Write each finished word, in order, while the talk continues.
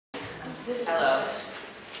Hello.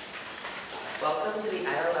 Welcome to the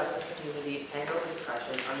Adolescent Community Panel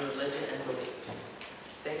Discussion on Religion and Belief.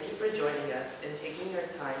 Thank you for joining us and taking your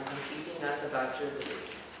time and teaching us about your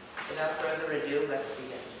beliefs. Without further ado, let's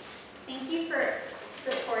begin. Thank you for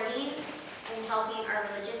supporting and helping our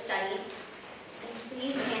religious studies. And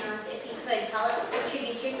please, panelists, if you could,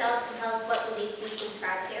 introduce yourselves and tell us what beliefs you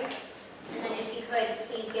subscribe to. And then if you could,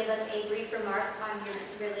 please give us a brief remark on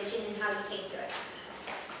your religion and how you came to it.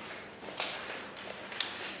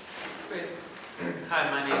 Great.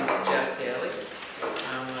 Hi, my name is Jeff Daly.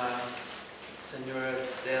 I'm Senora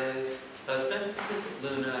Daly's husband,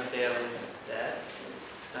 Luna Daly's dad.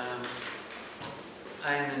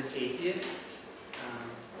 I am an atheist,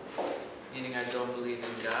 meaning I don't believe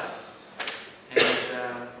in God.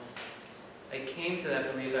 And I came to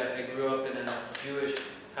that belief. I grew up in a Jewish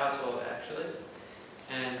household, actually,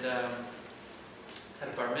 and had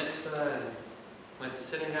a bar mitzvah and went to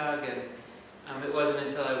synagogue. And it wasn't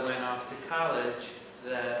until I went off to college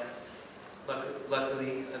that,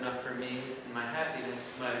 luckily enough for me and my happiness,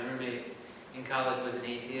 my roommate in college was an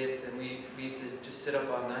atheist, and we used to just sit up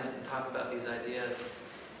all night and talk about these ideas.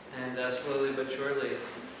 And slowly but surely,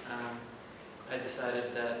 I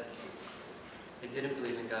decided that I didn't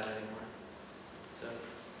believe in God anymore. So,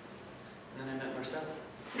 and then I met Marcella.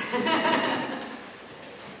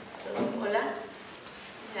 So, hola,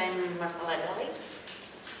 I'm Marcella Daly,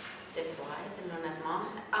 Jeff's wife and Luna's mom.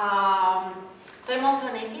 So I'm also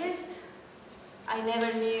an atheist. I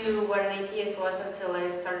never knew what an atheist was until I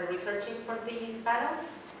started researching for this panel.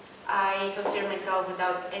 I consider myself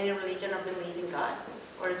without any religion or belief in God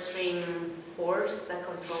or extreme force that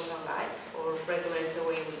controls our lives or regulates the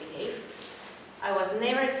way we behave. I was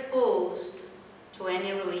never exposed to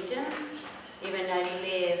any religion, even I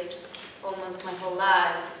lived almost my whole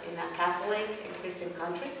life in a Catholic and Christian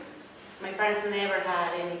country. My parents never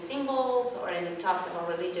had any symbols or any talks about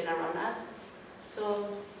religion around us. So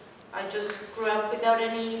I just grew up without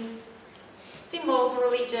any symbols or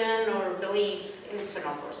religion or beliefs in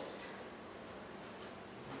external forces.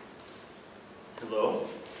 Hello,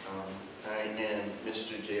 I am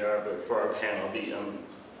Mr. JR, but for our panel, I'll be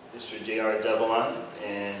Mr. JR Devilon,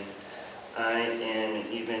 and I am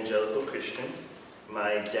an evangelical Christian.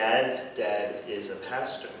 My dad's dad is a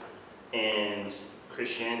pastor, and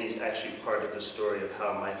Christianity is actually part of the story of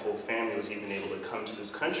how my whole family was even able to come to this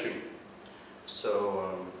country.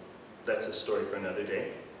 So that's a story for another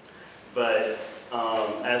day. But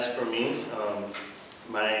as for me,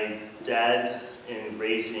 my dad, in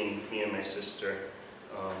raising me and my sister,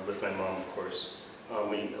 with my mom, of course,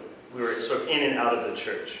 we were sort of in and out of the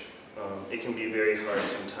church. It can be very hard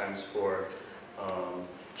sometimes for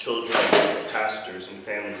children of pastors and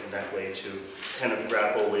families in that way to kind of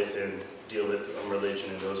grapple with and deal with religion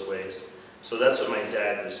in those ways. So that's what my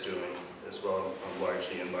dad was doing as well,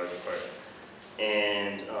 largely in large part.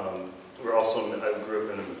 And I grew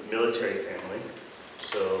up in a military family.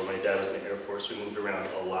 So my dad was in the Air Force. We moved around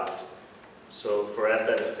a lot. So how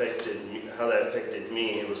that affected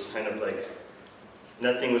me, it was kind of like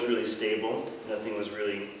nothing was really stable. Nothing was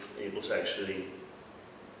really able to actually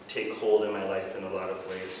take hold in my life in a lot of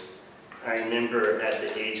ways. I remember at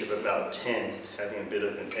the age of about 10 having a bit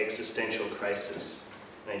of an existential crisis.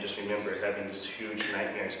 And I just remember having these huge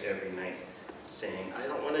nightmares every night, saying, I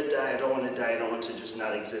don't want to die, I don't want to die, I don't want to just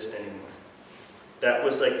not exist anymore. That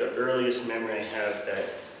was like the earliest memory I have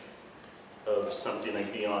of something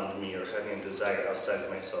like beyond me or having a desire outside of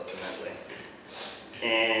myself in that way.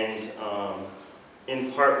 And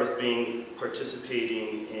in part with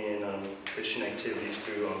participating in Christian activities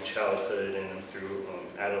through childhood and through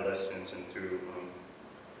adolescence and through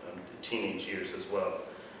teenage years as well.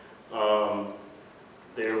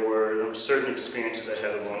 There were certain experiences I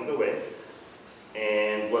had along the way,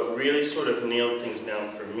 and what really sort of nailed things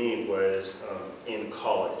down for me was in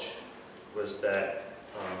college, was that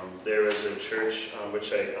there was a church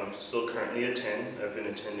which I still currently attend. I've been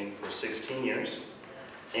attending for 16 years,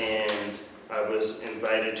 and I was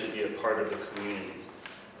invited to be a part of the community.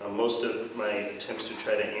 Most of my attempts to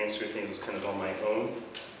try to answer things was kind of on my own,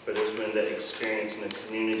 but it was when that experience in the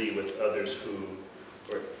community with others who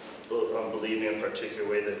were believing in a particular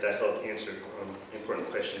way that helped answer important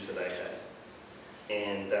questions that I had.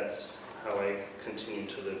 And that's how I continue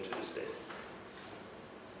to live to this day.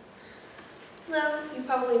 Hello, you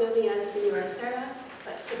probably know me as Senora Sarah,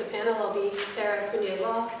 but for the panel I'll be Sarah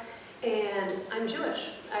Kunyelov, and I'm Jewish.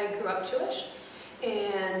 I grew up Jewish,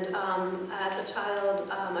 and as a child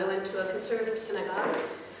I went to a conservative synagogue.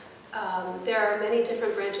 There are many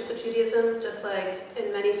different branches of Judaism, just like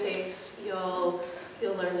in many faiths you'll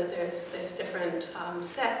learn that there's different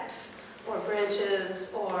sects or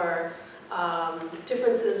branches or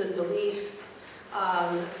differences in beliefs.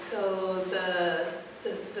 So the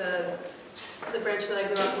branch that I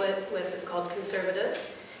grew up with is called conservative,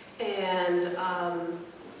 and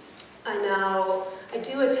I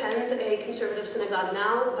do attend a conservative synagogue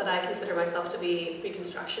now, but I consider myself to be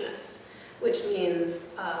Reconstructionist, which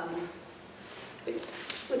means,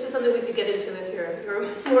 which is something we could get into if you're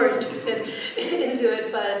more interested into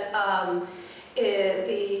it, but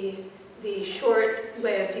the short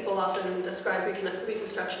way of people often describe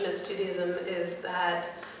Reconstructionist Judaism is that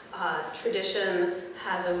tradition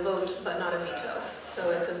has a vote but not a veto.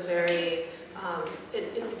 So it's a very,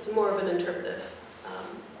 it's more of an interpretive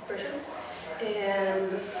version.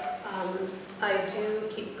 And I do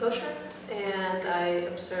keep kosher, and I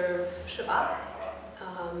observe Shabbat,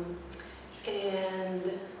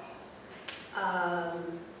 and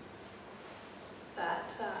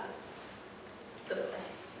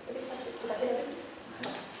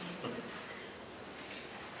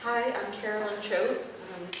Hi, I'm Carolyn Choate.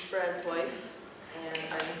 I'm Brad's wife, and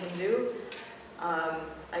I'm Hindu.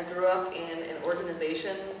 I grew up in an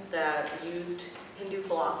organization that used Hindu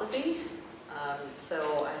philosophy,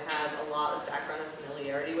 so I had a lot of background and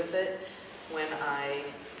familiarity with it when I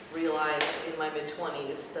realized in my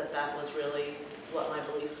mid-20s that that was really what my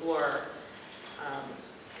beliefs were,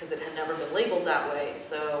 because it had never been labeled that way.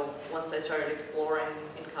 So once I started exploring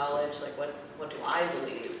in college, like what do I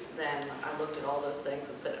believe, then I looked at all those things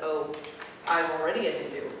and said, oh, I'm already a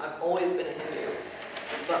Hindu. I've always been a Hindu,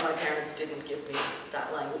 but my parents didn't give me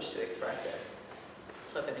that language to express it.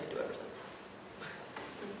 So I've been Hindu ever since.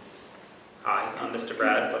 Hi, I'm Mr.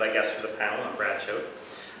 Brad, but I guess for the panel, I'm Brad Choate.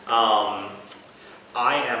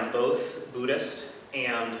 I am both Buddhist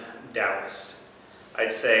and Taoist.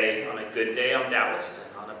 I'd say on a good day I'm Taoist,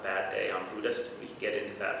 and on a bad day I'm Buddhist. We can get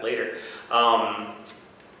into that later.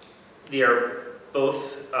 They are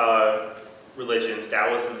both religions.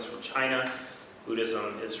 Taoism is from China,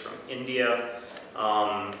 Buddhism is from India,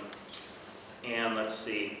 and let's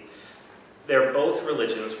see. They're both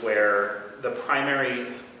religions where the primary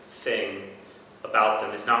thing about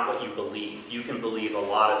them is not what you believe. You can believe a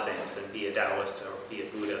lot of things and be a Taoist or be a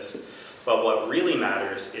Buddhist, but what really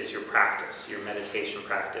matters is your practice, your meditation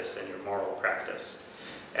practice and your moral practice.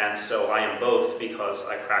 And so I am both because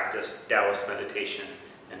I practice Taoist meditation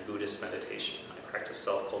and Buddhist meditation. I practice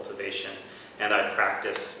self-cultivation and I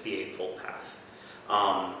practice the Eightfold Path.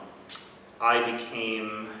 I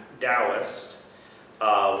became Taoist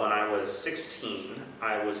when I was 16.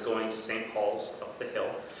 I was going to St. Paul's up the hill,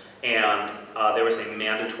 and there was a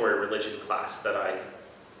mandatory religion class that I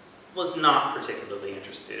was not particularly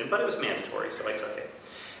interested in, but it was mandatory, so I took it.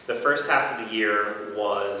 The first half of the year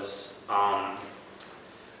was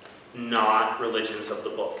not religions of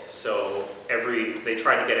the book. So they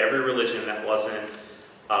tried to get every religion that wasn't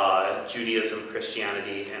Judaism,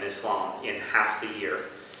 Christianity, and Islam in half the year.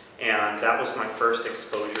 And that was my first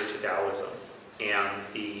exposure to Taoism. And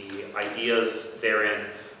the ideas therein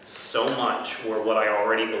so much were what I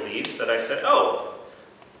already believed that I said, oh,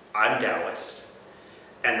 I'm Taoist.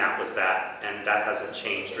 And that was that. And that hasn't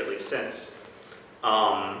changed really since.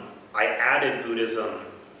 I added Buddhism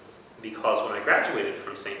because when I graduated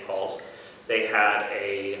from St. Paul's, they had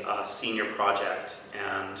a senior project,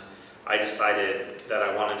 and I decided that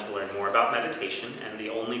I wanted to learn more about meditation, and the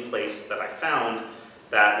only place that I found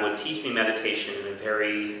that would teach me meditation in a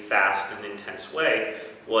very fast and intense way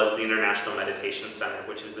was the International Meditation Center,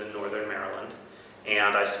 which is in Northern Maryland.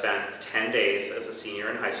 And I spent 10 days as a senior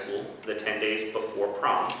in high school, the 10 days before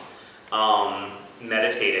prom,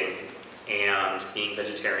 meditating and being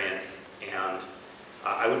vegetarian, and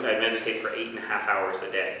I'd meditate for 8.5 hours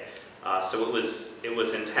a day. So it was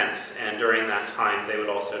intense, and during that time they would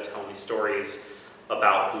also tell me stories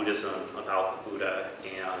about Buddhism, about Buddha,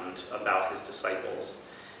 and about his disciples.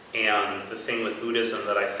 And the thing with Buddhism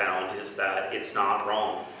that I found is that it's not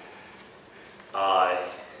wrong. I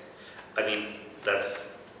mean,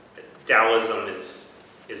 Taoism is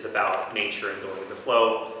about nature and going with the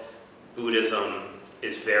flow. Buddhism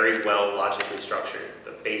is very well logically structured.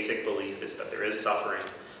 The basic belief is that there is suffering.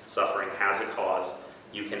 Suffering has a cause.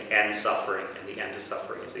 You can end suffering, and the end of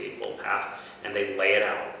suffering is the Eightfold Path. And they lay it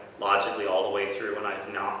out logically all the way through, and I've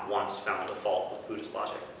not once found a fault with Buddhist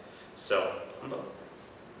logic. So, I'm both.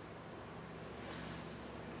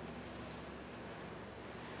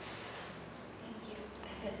 Thank you.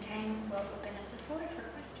 At this time, we'll open up the floor for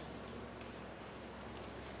questions.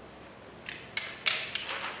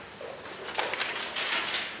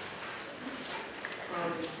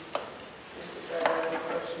 Mr. Brad, I have a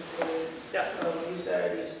question for you. Yeah. You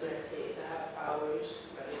said you spent 8.5 hours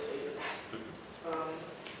meditating.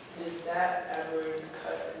 Did that ever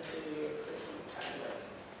cut into your Christian time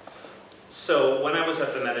So when I was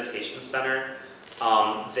at the meditation center,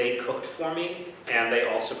 they cooked for me, and they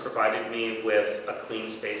also provided me with a clean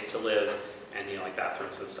space to live, and like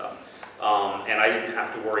bathrooms and stuff. And I didn't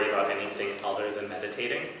have to worry about anything other than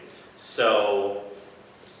meditating. So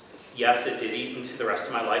yes, it did eat into the rest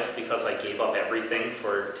of my life because I gave up everything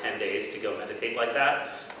for 10 days to go meditate like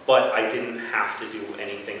that. But I didn't have to do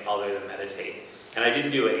anything other than meditate. And I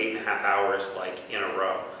didn't do it 8.5 hours like in a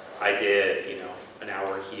row. I did, an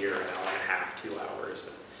hour here, an hour and a half, 2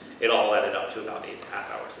 hours. It all added up to about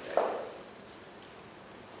 8.5 hours a day.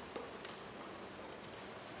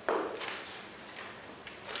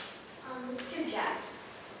 Mr. Jeff,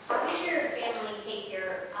 how did your family take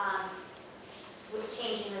your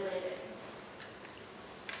change in religion?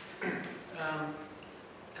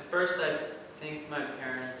 At first, I think my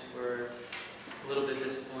parents were a little bit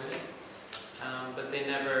disappointed, but they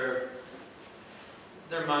never,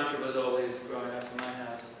 their mantra was always growing up in my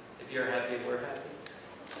house, if you're happy, we're happy.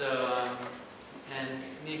 So, and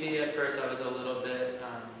maybe at first I was a little bit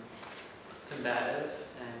combative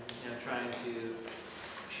and, trying to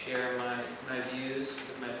share my views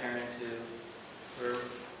with my parents who were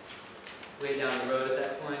way down the road at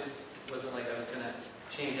that point. It wasn't like I was going to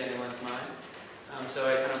change anyone's mind. So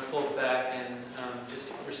I kind of pulled back and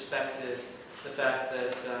just respected the fact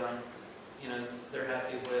that, they're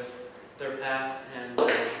happy with their path. And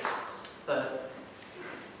but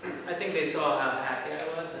I think they saw how happy I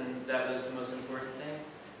was, and that was the most important thing.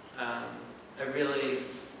 I really,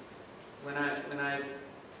 when I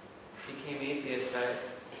became atheist,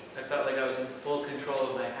 I felt like I was in full control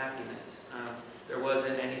of my happiness. There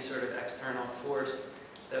wasn't any sort of external force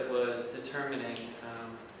that was determining,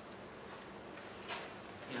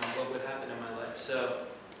 what would happen in my life. So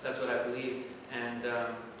that's what I believed, and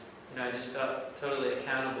I just felt totally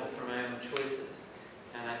accountable for my own choices.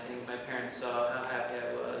 And I think my parents saw how happy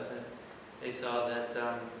I was, and they saw that,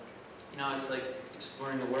 it's like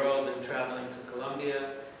exploring the world and traveling to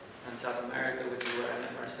Colombia and South America, which is where I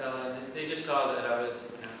met Marcella, and they just saw that I was,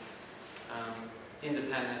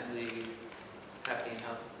 independently happy and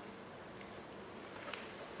healthy.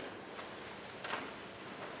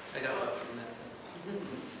 I got lucky in that sense.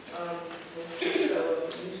 So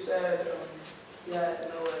you said you had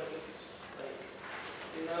no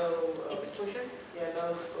Exposure?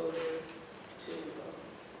 no exposure to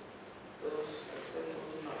those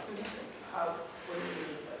symbols. What do you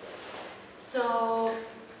mean by that? So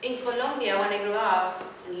in Colombia, when I grew up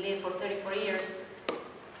and lived for 34 years,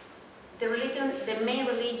 the main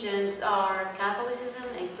religions are Catholicism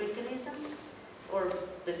and Christianism, or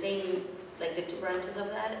the same, like the two branches of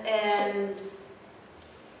that. And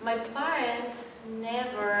my parents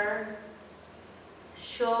never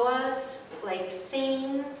show us like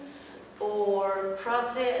saints or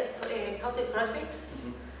crucifix in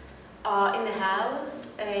the house.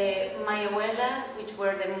 My abuelas, which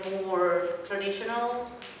were the more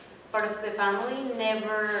traditional part of the family,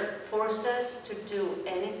 never forced us to do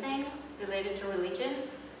anything related to religion.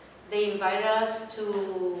 They invited us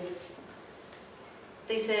to,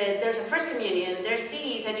 they said, there's a first communion, there's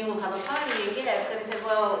these, and you will have a party and gifts. And I said,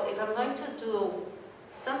 well, if I'm going to do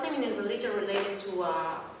something in religion related to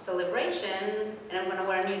a celebration, and I'm going to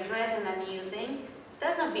wear a new dress and a new thing,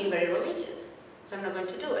 that's not being very religious. So I'm not going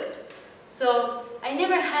to do it. So I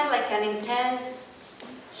never had like an intense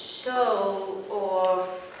show of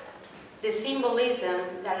the symbolism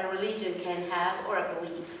that a religion can have or a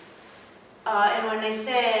belief. And when I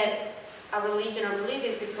said a religion or belief,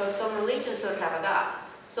 is because some religions don't have a God.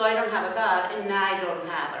 So I don't have a God, and I don't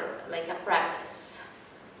have a practice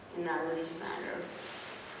in a religious matter.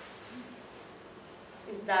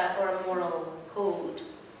 Is that, or a moral code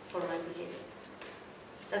for my behavior?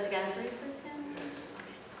 Does it answer your question?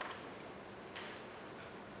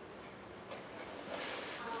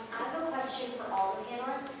 I have a question for all the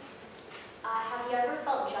panelists. Have you ever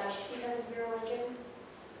felt judged because of your religion?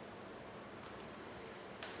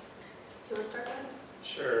 Do you want to start that?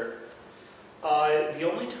 Sure. The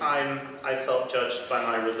only time I felt judged by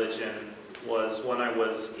my religion was when I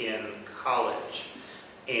was in college,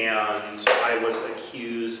 and I was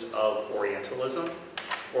accused of Orientalism.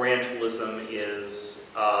 Orientalism is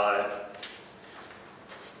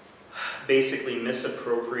basically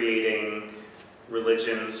misappropriating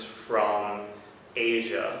religions from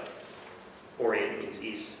Asia. Orient means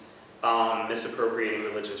east. Misappropriating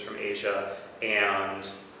religions from Asia and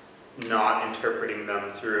not interpreting them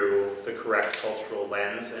through the correct cultural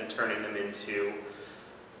lens and turning them into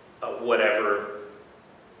whatever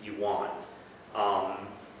you want.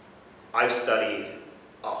 I've studied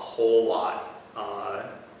a whole lot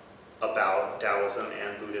about Taoism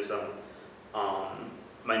and Buddhism,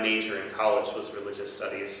 my major in college was religious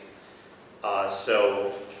studies.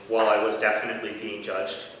 So while I was definitely being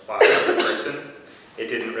judged by another person, it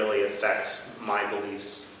didn't really affect my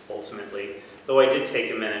beliefs ultimately. Though I did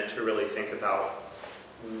take a minute to really think about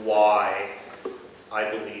why I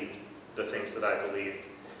believe the things that I believe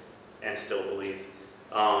and still believe.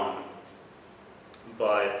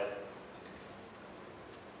 But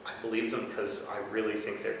I believe them because I really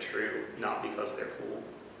think they're true, not because they're cool.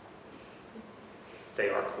 They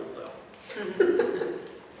are cool though.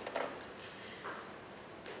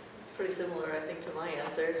 It's pretty similar, I think, to my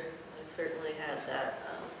answer. I've certainly had that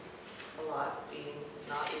a lot, being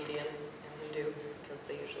not Indian and Hindu, because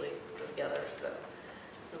they usually go together, so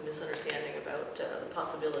some misunderstanding about the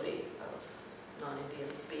possibility of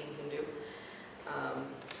non-Indians being Hindu.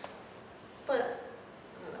 But,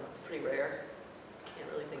 I don't know, it's pretty rare. Can't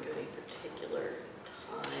really think of any particular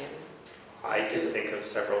time. I can think of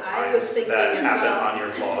several I was times thinking that as happened well. on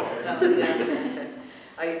your blog. Oh, yeah.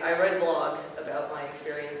 I read a blog about my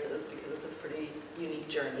experiences because it's a pretty unique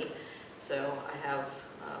journey. So I have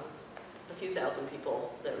a few thousand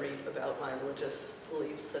people that read about my religious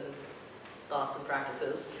beliefs and thoughts and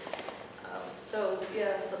practices. So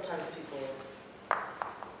yeah, sometimes people,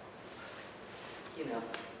 you know,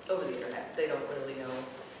 over the internet, they don't really know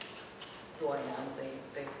who I am.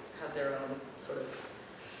 They have their own sort of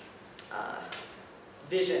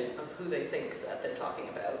vision of who they think that they're talking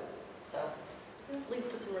about. So it leads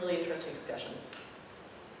to some really interesting discussions.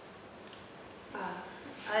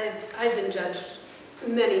 I've been judged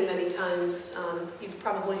many, many times. You've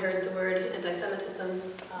probably heard the word anti-Semitism.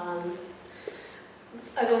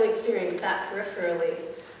 I've only experienced that peripherally.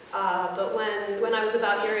 But when I was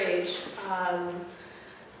about your age,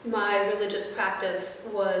 my religious practice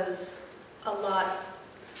was a lot,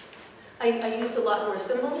 I used a lot more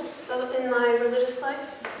symbols in my religious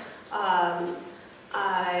life.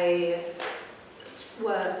 I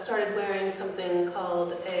started wearing something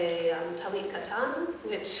called a talit katan,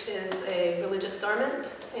 which is a religious garment,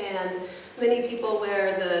 and many people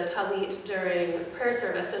wear the talit during prayer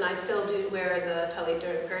service, and I still do wear the talit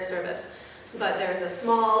during prayer service. But there's a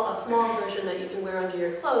small version that you can wear under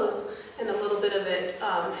your clothes, and a little bit of it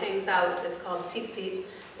hangs out. It's called tzitzit,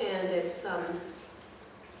 and it's some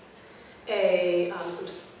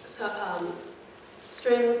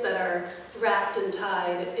strings that are wrapped and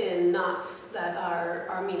tied in knots that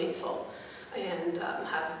are meaningful and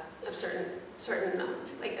have certain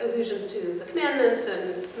like allusions to the commandments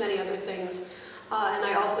and many other things. And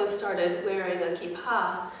I also started wearing a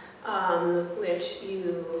kippah, which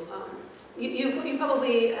you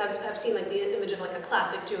probably have seen like the image of like a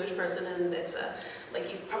classic Jewish person, and it's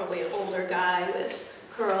probably an older guy with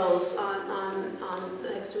curls on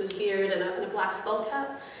next to his beard and a black skull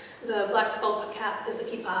cap. The black skull cap is a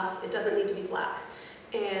kippah. It doesn't need to be black.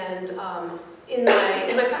 And in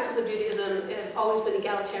my practice of Judaism, I've always been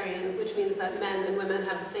egalitarian, which means that men and women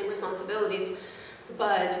have the same responsibilities.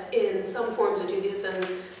 But in some forms of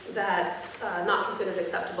Judaism, that's not considered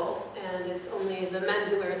acceptable. And it's only the men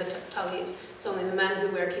who wear the talit. It's only the men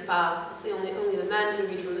who wear kippah. It's only the men who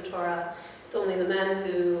read from the Torah. It's only the men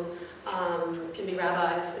who can be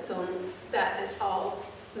rabbis. It's all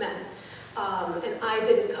men. And I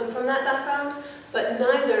didn't come from that background, but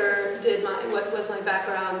neither did what was my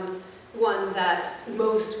background one that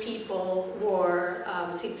most people wore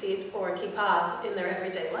tzitzit or kippah in their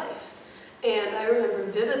everyday life. And I remember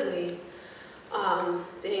vividly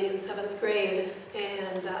being in 7th grade,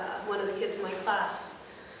 and one of the kids in my class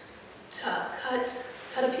cut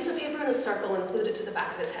a piece of paper in a circle and glued it to the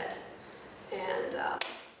back of his head, and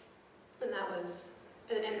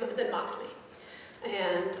then mocked me.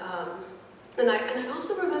 And I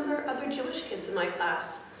also remember other Jewish kids in my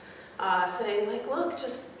class saying, like, look,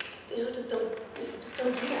 just don't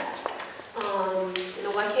do that.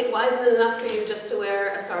 Why isn't it enough for you just to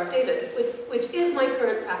wear a Star of David, which is my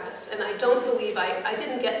current practice, and I don't believe I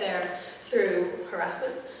didn't get there through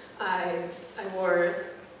harassment. I wore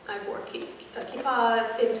a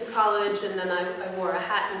kippah into college, and then I wore a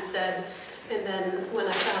hat instead. And then when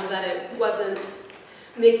I found that it wasn't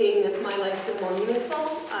making my life feel more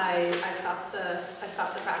meaningful, I stopped the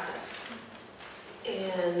practice.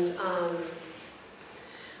 And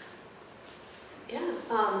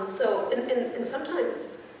and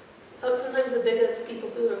sometimes the biggest people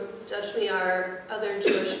who judge me are other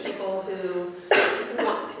Jewish people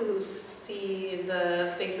who see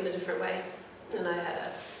the faith in a different way. And I had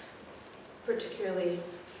a particularly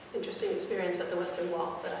interesting experience at the Western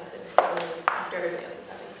Wall that I could after everybody else is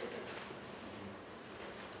having.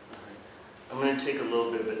 I'm going to take a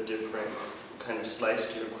little bit of a different kind of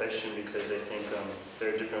slice to your question because I think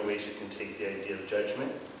there are different ways you can take the idea of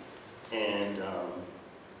judgment, and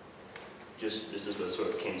just this is what sort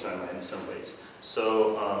of came to my mind in some ways.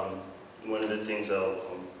 So one of the things I'll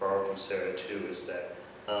borrow from Sarah too is that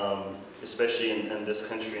especially in this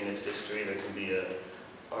country and its history, there can be a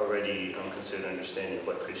already considered understanding of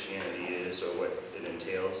what Christianity is or what it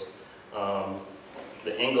entails.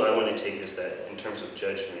 The angle I want to take is that in terms of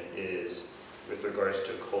judgment is with regards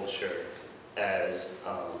to culture as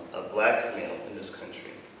a black male in this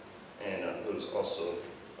country, and who's also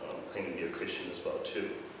claiming to be a Christian as well too.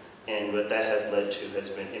 And what that has led to has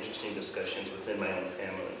been interesting discussions within my own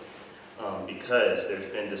family, because there's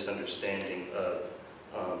been this understanding of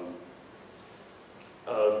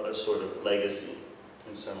a sort of legacy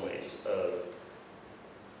in some ways of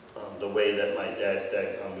the way that my dad's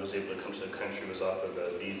dad was able to come to the country was off of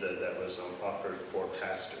a visa that was offered for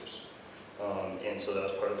pastors. And so that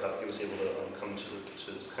was part of how he was able to come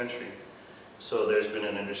to this country. So there's been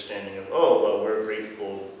an understanding of, oh, well, we're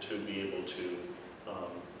grateful to be able to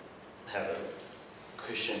have a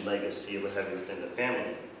Christian legacy or what have you within the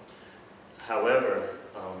family. However,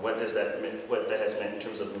 what that has meant in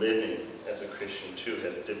terms of living as a Christian too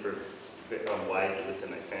has differed widely within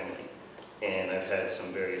my family. And I've had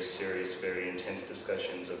some very serious, very intense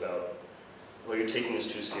discussions about, well, you're taking this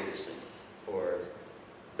too seriously, or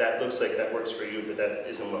that looks like that works for you, but that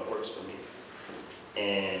isn't what works for me.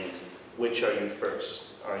 And which are you first?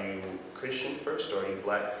 Are you Christian first, or are you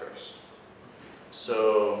black first?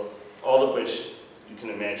 So all of which you can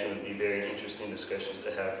imagine would be very interesting discussions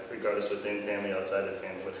to have, regardless within family, outside of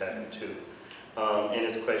family, what have you too. And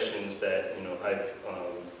it's questions that I've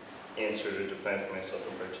answered or defined for myself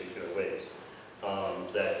in particular ways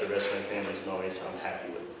that the rest of my family isn't always happy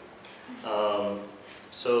with.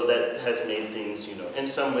 So that has made things, in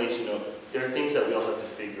some ways, there are things that we all have to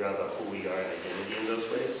figure out about who we are and identity in those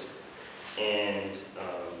ways. And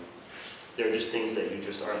there are just things that you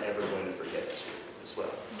just aren't ever going to forget too, as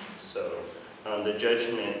well. So the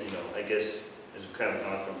judgment, I guess, has kind of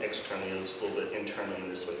gone from externally, it's a little bit internally in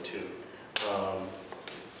this way too.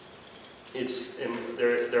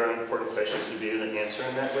 There are important questions to be able to answer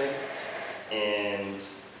in that way, and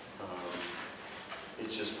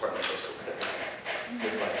it's just part of us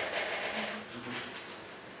with life.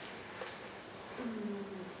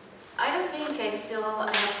 I don't think I have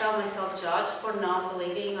felt myself judged for not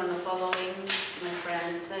believing or not following my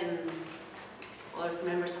friends and or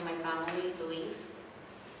members of my family beliefs.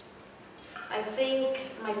 I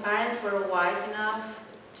think my parents were wise enough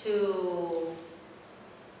to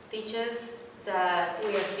teach us that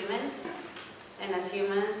we are humans, and as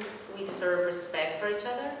humans we deserve respect for each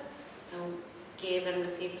other and give and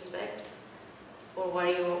receive respect for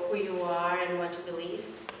who you are and what you believe.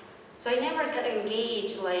 So I never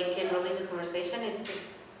engage in religious conversation.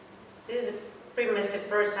 This is pretty much the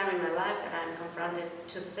first time in my life that I'm confronted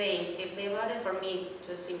to think deeply about it. For me, it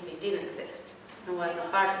just simply didn't exist and was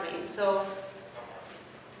not part of me. So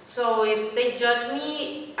if they judge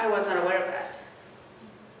me, I was not aware of that.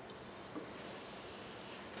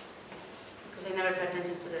 Because I never paid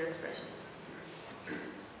attention to their expressions.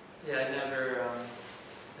 Yeah, I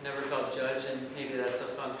never felt judged, and maybe that's a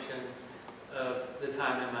function of the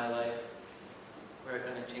time in my life where I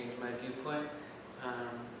kind of changed my viewpoint.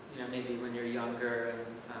 Maybe when you're younger and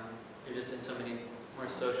you're just in so many more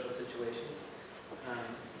social situations, you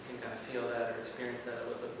can kind of feel that or experience that a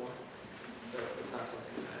little bit more. But it's not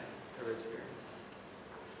something that I ever experienced.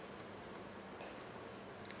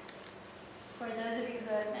 For those of you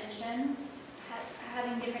who have mentioned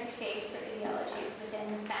having different faiths or ideologies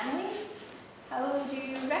within families, how do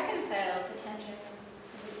you reconcile the tensions,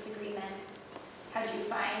 the disagreements? How do you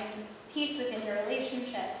find peace within your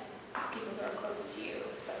relationships, people who are close to you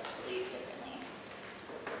but believe differently?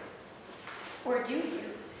 Or do you?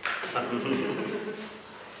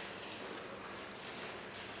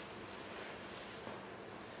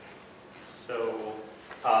 So,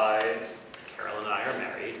 Carol and I are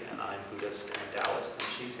married, and I'm Buddhist and Taoist, and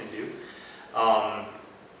she's Hindu.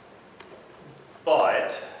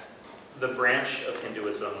 But the branch of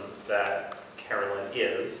Hinduism that Carolyn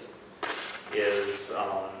is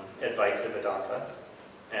Advaita Vedanta,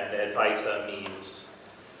 and Advaita means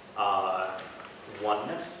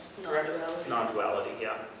oneness, correct? Non-duality. Non-duality,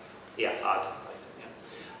 yeah. Yeah, Advaita,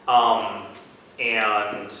 yeah.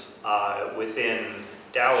 And within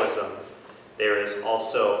Taoism, there is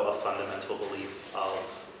also a fundamental belief of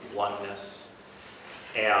oneness,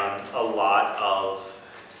 and a lot of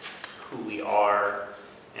who we are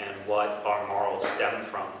and what our morals stem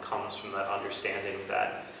from comes from that understanding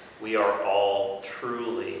that we are all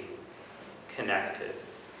truly connected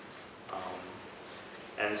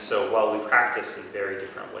And so while we practice in very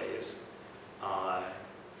different ways, I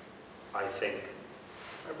think,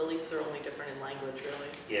 Our beliefs are only different in language,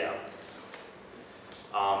 really. yeah.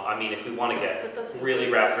 I mean, if we want to But get that seems really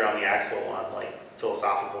like- wrapped around the axle on like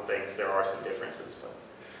philosophical things, there are some differences, but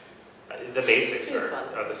the basics It'd be are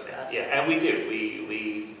fun. the same. Yeah. Yeah, and we do.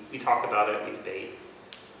 We talk about it, we debate,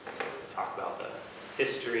 we talk about the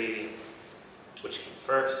history, which came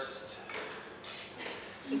first.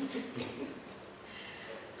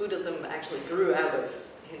 Buddhism actually grew out of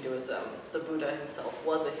Hinduism. The Buddha himself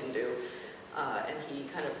was a Hindu, and he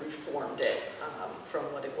kind of reformed it from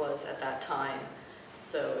what it was at that time.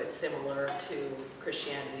 So it's similar to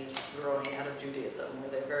Christianity growing out of Judaism, where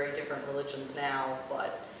they're very different religions now,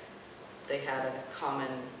 but they had a common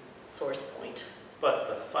source point. But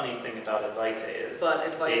the funny thing about Advaita is But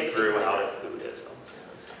Advaita it grew came out later. of Buddhism.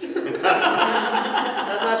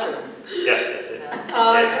 That's not true. Yes, it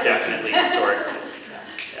No. it definitely historically is.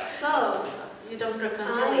 Yeah. So, You don't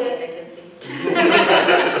reconcile, I can see.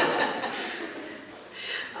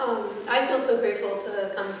 I feel so grateful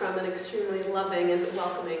to come from an extremely loving and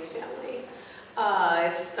welcoming family.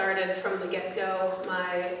 It started from the get-go.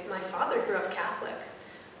 My father grew up Catholic,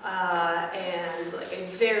 and like a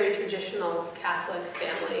very traditional Catholic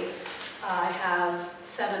family. I have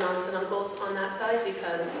 7 aunts and uncles on that side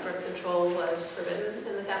because birth control was forbidden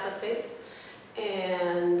in the Catholic faith.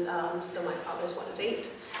 And so my father's one of 8.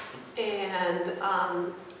 And,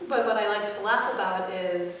 but what I like to laugh about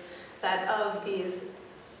is that of these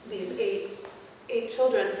 8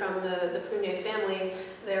 children from the Prunier family,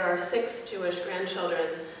 there are 6 Jewish grandchildren,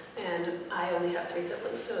 and I only have 3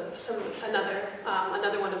 siblings. So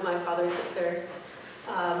another one of my father's sisters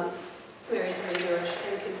married somebody Jewish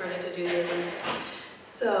and converted to Judaism.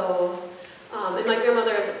 So, and my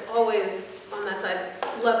grandmother has always, on that side,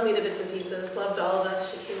 loved me to bits and pieces, loved all of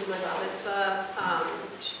us. She came to my bar mitzvah,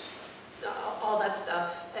 all that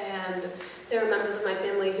stuff. And there are members of my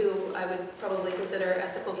family who I would probably consider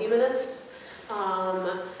ethical humanists,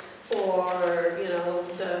 or, you know,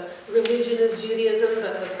 the religion is Judaism,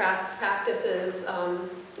 but the practice is,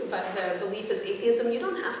 but the belief is atheism. You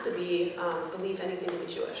don't have to believe anything to be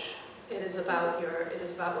Jewish. It is about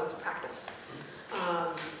one's practice.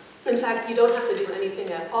 In fact, you don't have to do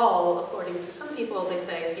anything at all. According to some people, they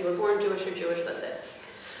say if you were born Jewish, you're Jewish. That's it.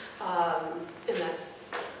 And that's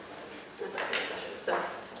our discussion. So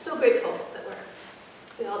I'm so grateful that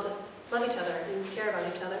we all just love each other and care about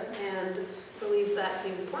each other and believe that the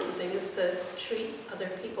important thing is to treat other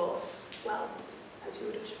people well, as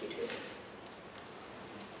you should be treated.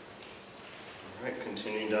 All right,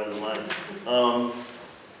 continuing down the line.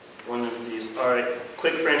 One of these, all right,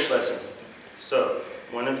 quick French lesson. So,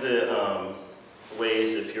 one of the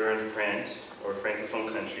ways, if you're in France or a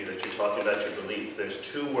francophone country, that you're talking about your belief, there's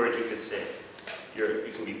 2 words you could say.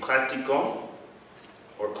 You can be pratiquant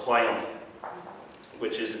or croyant,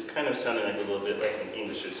 which is kind of sounding like a little bit like in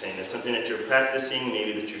English you're saying. It's something that you're practicing,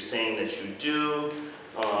 maybe that you're saying that you do,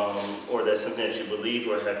 or that's something that you believe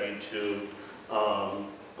or have you to,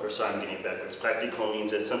 or sorry, I'm getting it backwards. Pratiquant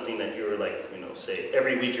means it's something that you're like, you know, say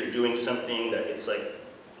every week you're doing something that it's like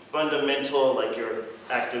fundamental, like you're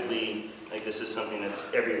actively, like this is something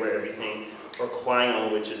that's everywhere, everything. Or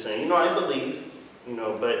croyant, which is saying, you know, I believe, you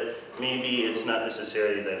know, but maybe it's not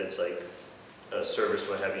necessarily that it's like a service,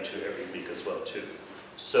 what have you, to every week as well, too.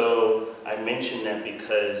 So I mention that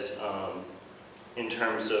because in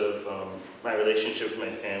terms of my relationship with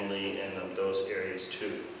my family and those areas,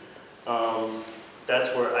 too.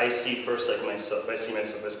 That's where I see first, like myself, I see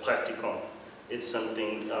myself as pratiquant. It's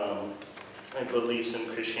something, my beliefs in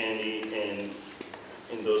Christianity and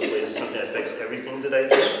in those ways is something that affects everything that I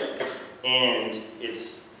do. And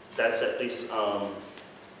that's at least how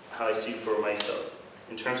I see it for myself.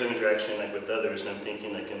 In terms of interaction like with others, and I'm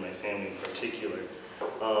thinking like in my family in particular,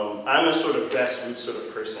 I'm a sort of grassroots sort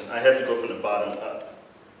of person. I have to go from the bottom up.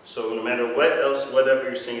 So no matter what else, whatever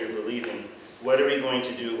you're saying you're believing, what are we going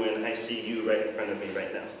to do when I see you right in front of me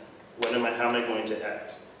right now? How am I going to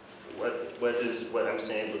act? What is what I'm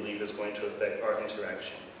saying believe is going to affect our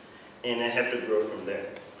interaction? And I have to grow from there.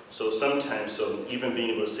 So sometimes, even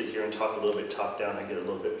being able to sit here and talk a little bit top down, I get a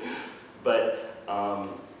little bit, but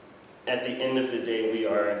at the end of the day, we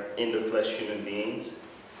are in the flesh human beings,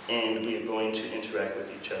 and we are going to interact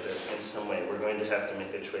with each other in some way. We're going to have to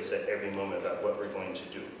make a choice at every moment about what we're going to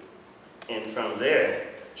do. And from there,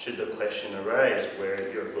 should the question arise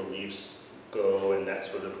where your beliefs go and that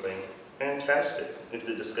sort of thing, fantastic. If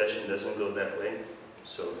the discussion doesn't go that way,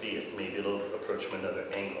 so be it. Maybe it'll approach from another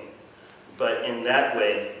angle. But in that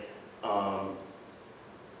way,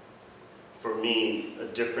 for me, a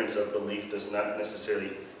difference of belief does not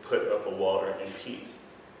necessarily put up a wall or impede.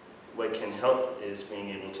 what can help is being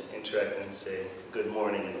able to interact and say good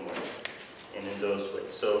morning in the morning, and in those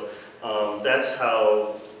ways. So that's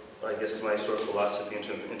how, I guess, my sort of philosophy in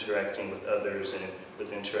terms of interacting with others and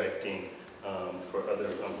with interacting for other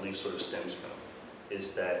beliefs sort of stems from,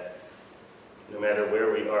 is that no matter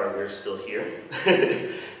where we are, we're still here,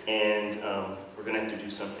 and we're going to have to do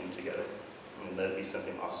something together, and that'd be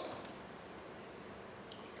something awesome.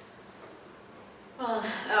 Well,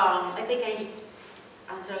 I think I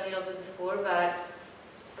answered a little bit before, but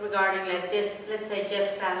regarding let's say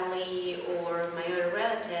Jeff's family or my other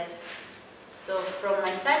relatives. So from my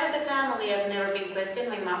side of the family, I've never been questioned.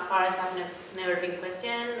 My parents have never been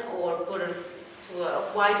questioned or put to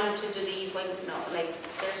why don't you do this? Why no? Like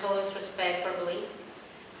there's always respect for beliefs.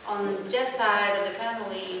 On Jeff's side of the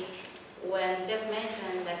family, when Jeff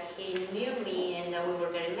mentioned that he knew me and that we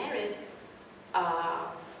were getting married,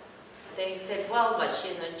 they said, well, but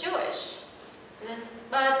she's not Jewish. And then,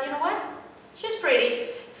 but you know what? She's pretty.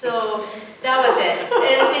 So that was it.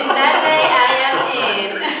 And since that day, I am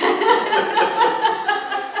in.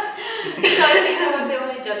 So I think that was the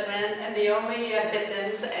only judgment and the only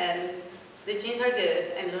acceptance, and the genes are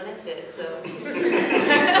good and Luna's good, so.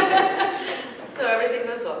 So everything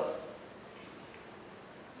goes well.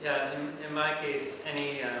 Yeah, in my case,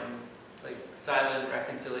 any like silent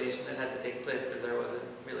reconciliation that had to take place because there wasn't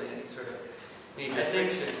really any sort of major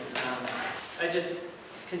friction. I just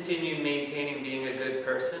continued maintaining being a good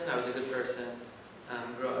person. I was a good person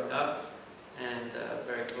growing up, and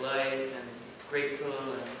very polite and grateful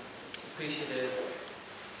and appreciative.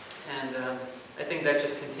 And I think that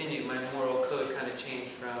just continued. My moral code kind of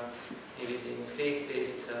changed from maybe being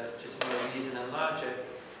faith-based to just more reason and logic.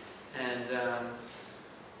 And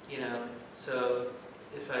you know, so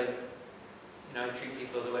if I treat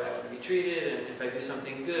people the way I want to be treated, and if I do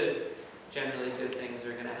something good, generally good things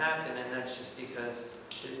are going to happen, and that's just because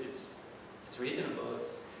it's reasonable.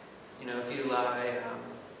 It's, you know, if you lie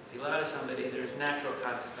to somebody, there's natural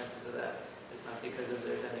consequences of that. It's not because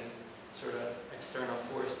there's any sort of external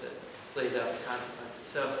force that plays out the consequences.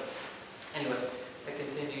 So anyway, I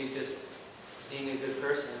continue just being a good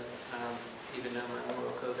person, even though my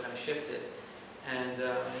moral code kind of shifted. And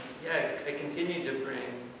yeah, I continued to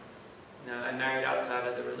bring, I married outside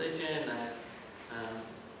of the religion.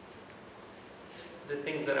 The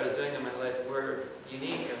things that I was doing in my life were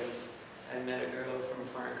unique. I met a girl from a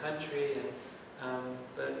foreign country, and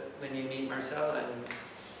but when you meet Marcella, and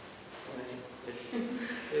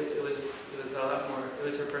it was a lot more. It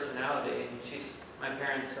was her personality, and my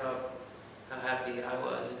parents saw how happy I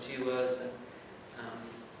was and she was, and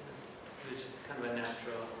it was just kind of a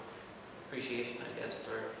natural appreciation, I guess,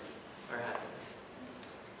 for our happiness.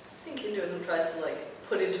 I think Hinduism tries to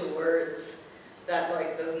put into words that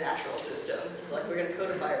those natural systems, we're going to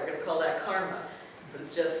codify it, we're going to call that karma, but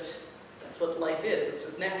it's just, that's what life is, it's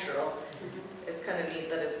just natural. It's kind of neat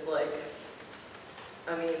that it's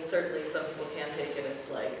I mean, certainly some people can take it as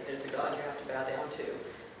there's a God you have to bow down to,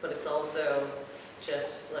 but it's also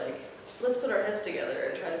just let's put our heads together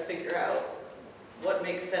and try to figure out what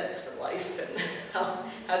makes sense for life and how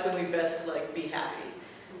can we best be happy.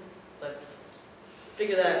 Let's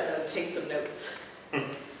figure that out and take some notes.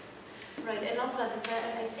 Right, and also at the same,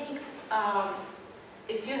 I think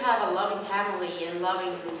if you have a loving family and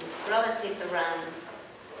loving relatives around,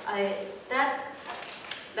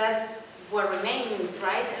 that's what remains,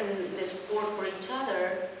 right? And the support for each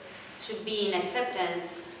other should be in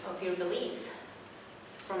acceptance of your beliefs,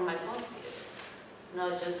 from my point of view.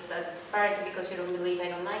 Not just a disparity because you don't believe I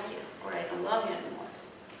don't like you or I don't love you anymore.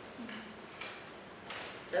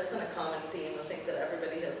 That's been a common theme, I think, that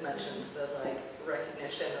everybody has mentioned, the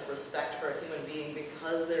recognition of respect for a human being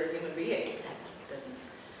because they're a human being. Exactly. That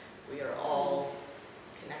we are all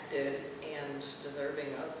connected and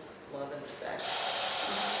deserving of love and respect.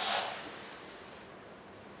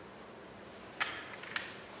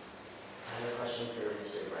 I have a question for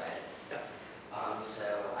Mr. Brad. Yeah. So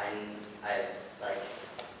I've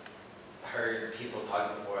heard people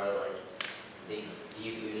talk before, they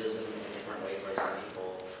view Buddhism in different ways. Some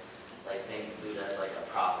people think Buddha as a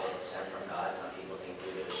prophet sent from God. Some people think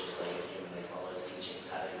Buddha is just a human that follows teachings.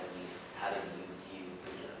 How do you view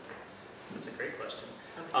Buddha? That's a great question.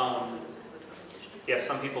 Some Yeah,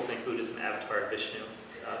 some people think Buddha is an avatar of Vishnu,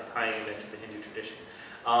 tying him into the Hindu tradition.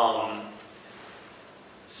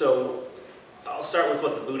 So I'll start with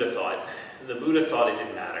what the Buddha thought. The Buddha thought it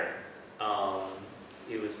didn't matter.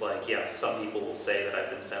 He was some people will say that I've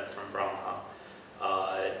been sent from Brahma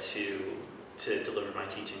to deliver my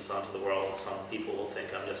teachings onto the world. Some people will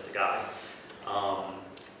think I'm just a guy.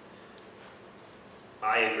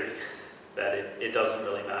 I agree that it doesn't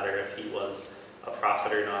really matter if he was a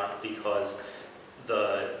prophet or not, because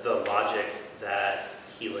the logic that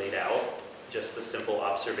he laid out, just the simple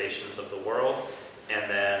observations of the world, and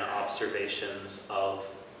then observations of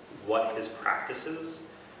what his practices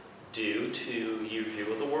do to your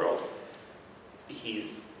view of the world.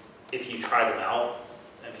 If you try them out,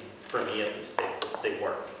 I mean, for me at least, they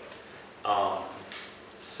work.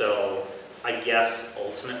 So I guess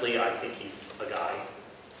ultimately I think he's a guy,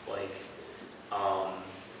 like, A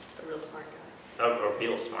real smart guy. a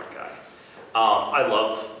real smart guy. I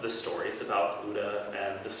love the stories about Buddha,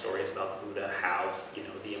 and the stories about Buddha have, you know,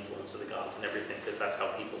 the influence of the gods and everything, because that's how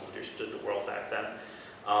people understood the world back then.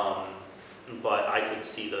 But I could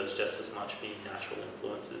see those just as much being natural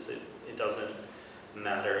influences. It doesn't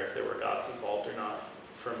matter if there were gods involved or not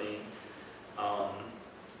for me. But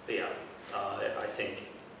yeah, I think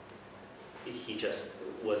he just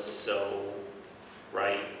was so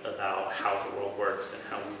right about how the world works and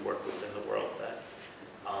how we work within the world that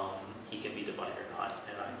he can be divine or not,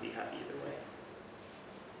 and I'd be happy either way.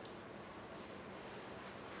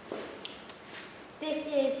 This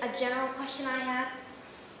is a general question I have.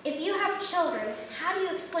 If you have children, how do you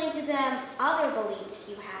explain to them other beliefs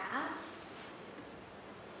you have?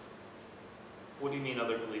 What do you mean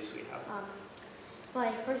other beliefs we have?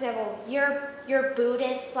 Like, for example, you're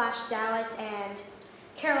Buddhist / Taoist, and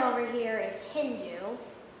Carol over here is Hindu.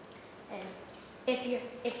 And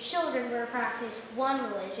if children were to practice one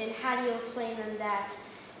religion, how do you explain them that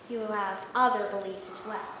you have other beliefs as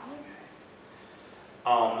well?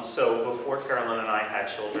 So before Carolyn and I had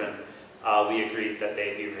children, we agreed that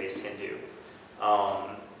they'd be raised Hindu.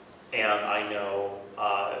 And I know...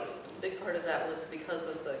 A big part of that was because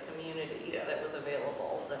of the community that was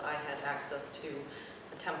available, that I had access to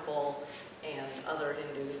a temple and other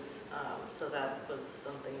Hindus, so that was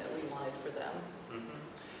something that we wanted for them. Mm-hmm.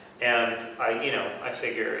 And I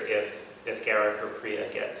figure if Garrick or Priya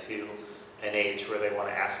get to an age where they want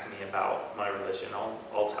to ask me about my religion,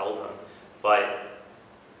 I'll tell them. But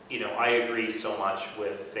I agree so much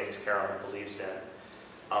with things Carolyn believes in,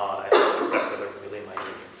 except for the really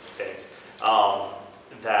minute things,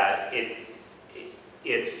 that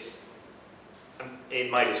it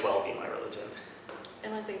might as well be my religion.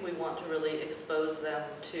 And I think we want to really expose them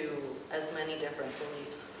to as many different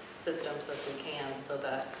belief systems as we can, so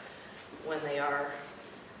that when they are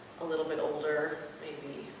a little bit older,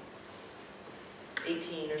 maybe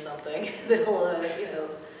 18 or something,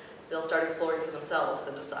 they'll start exploring for themselves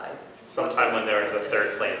and decide. Sometime when they're in the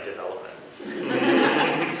third plane of development.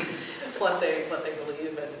 It's what they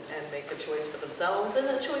believe and make a choice for themselves, and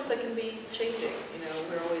a choice that can be changing.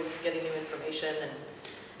 We're always getting new information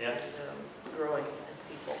and growing as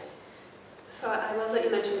people. So I love that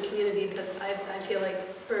you mentioned community, because I feel like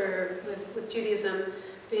with Judaism,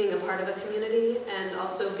 being a part of a community, and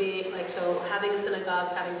also having a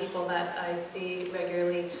synagogue, having people that I see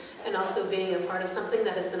regularly, and also being a part of something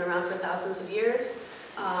that has been around for thousands of years,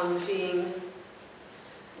 being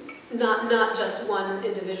not just one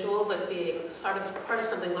individual, but being part of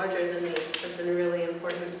something larger than me has been really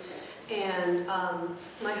important. And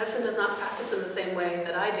my husband does not practice in the same way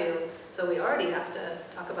that I do, so we already have to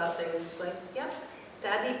talk about things like,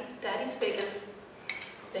 Dad eats bacon.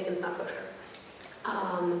 Bacon's not kosher.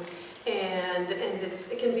 And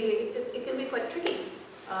it can be quite tricky.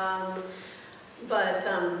 But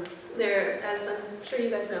there, as I'm sure you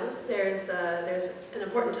guys know, there's an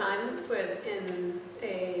important time in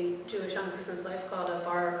a Jewish young person's life called a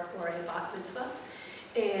bar or a bat mitzvah,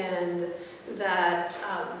 and that's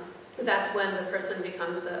when the person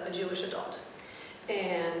becomes a Jewish adult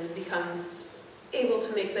and becomes able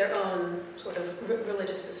to make their own sort of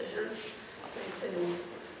religious decisions. And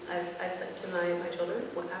I've said to my children,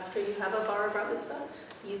 after you have a bar or bat mitzvah,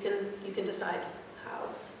 you can decide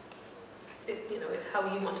how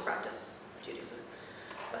you want to practice Judaism,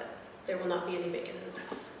 but there will not be any bacon in this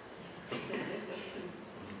house.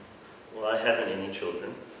 Well, I haven't any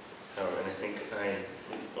children, and I think I'm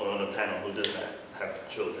on a panel who does not have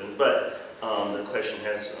children, but the question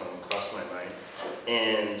has crossed my mind.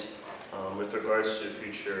 And with regards to the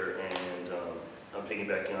future, and I'm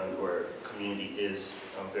piggybacking on where community is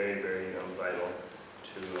very, very vital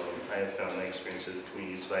to, I have found my experience of the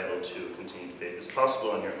community is vital to continued faith. It's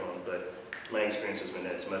possible on your own, but my experience has been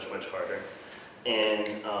that it's much, much harder. And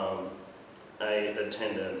I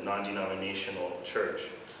attend a non-denominational church,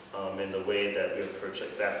 and the way that we approach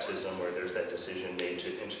baptism, where there's that decision made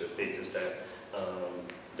to enter the faith, is that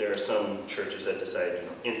there are some churches that decide,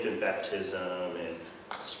 infant baptism and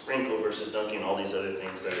sprinkle versus dunking, and all these other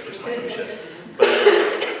things that are just minutia. But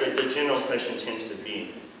the general question tends to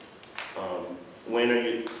be, when are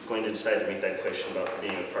you going to decide to make that question about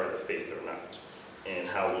being a part of the faith or not? and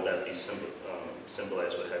how will that be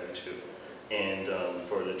symbolized, what have you too. And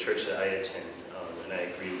for the church that I attend, and I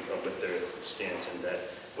agree with their stance in that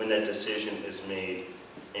when that decision is made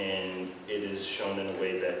and it is shown in a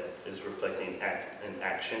way that is reflecting an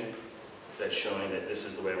action, that's showing that this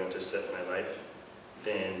is the way I want to set my life,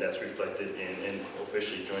 then that's reflected in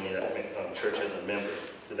officially joining that church as a member.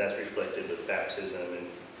 So that's reflected with baptism and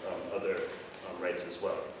other rites as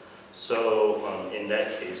well. So in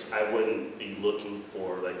that case, I wouldn't be looking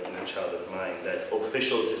for, like in a child of mine, that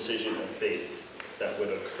official decision of faith that would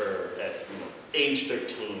occur at age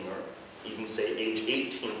 13 or even say age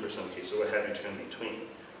 18 for some cases, or what have you to in between.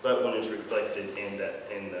 But when it's reflected in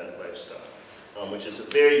that lifestyle, which is a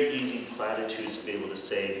very easy platitude to be able to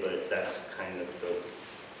say, but that's kind of the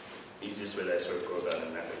easiest way that I sort of go about it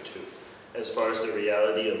in that way too. As far as the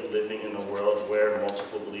reality of living in a world where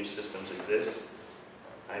multiple belief systems exist,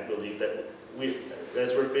 I believe that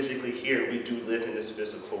as we're physically here, we do live in this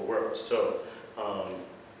physical world. So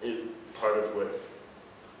part of what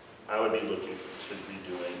I would be looking to be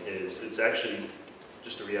doing is, it's actually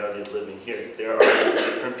just the reality of living here. There are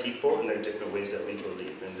different people and there are different ways that we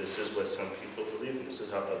believe, and this is what some people believe and this is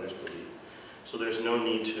how others believe. So there's no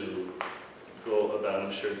need to go about,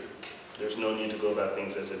 I'm sure, there's no need to go about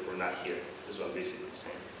things as if we're not here, is what I'm basically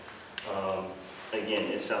saying.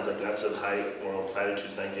 Again, it sounds like lots of high moral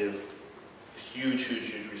platitudes, and I give huge,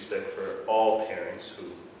 huge, huge respect for all parents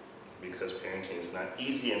who, because parenting is not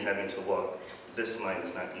easy and having to walk this line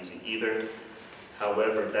is not easy either.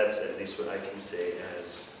 However, that's at least what I can say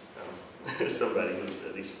as somebody who's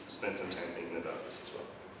at least spent some time thinking about this as well.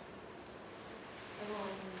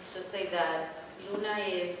 To say that Luna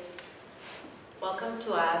is welcome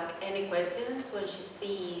to ask any questions when she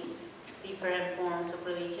sees different forms of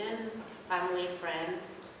religion, family,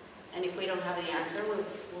 friends, and if we don't have the answer,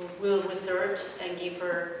 we'll research and give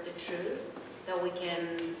her the truth that we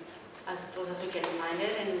can, as close as we can find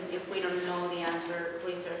it, and if we don't know the answer,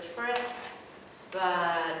 research for it.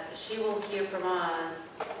 But she will hear from us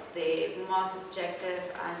the most objective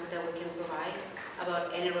answer that we can provide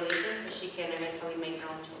about any religion, so she can eventually make her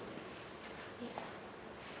own choices.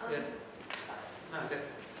 Good. No, good.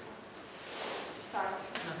 Sorry.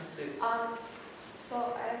 No, please. So I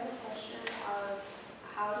have a question of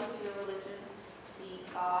how does your religion see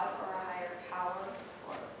God or a higher power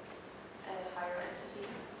or a higher entity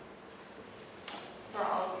for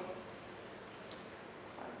all of you?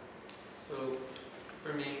 So,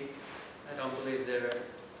 for me, I don't believe there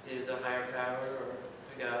is a higher power or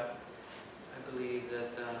a God. I believe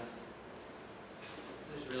that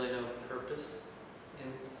there's really no purpose in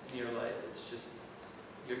your life. It's just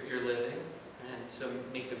you're living, and so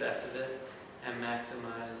make the best of it and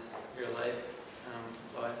maximize your life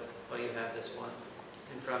while you have this one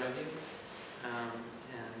in front of you.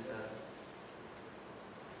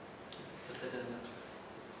 That's it in a nutshell.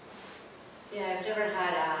 Yeah, I've never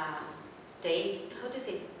had a date. How do you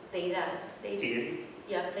say data? Theory?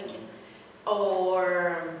 Yeah, thank you.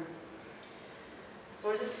 Or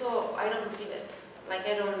is it so? I don't see it. Like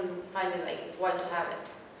I don't find it like why to have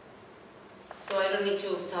it. So I don't need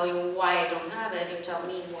to tell you why I don't have it. You tell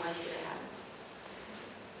me why should I have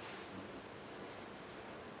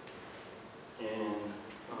it. And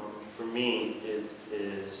for me, it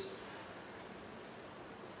is,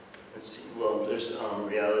 let's see, well, there's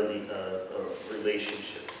reality of a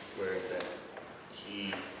relationship where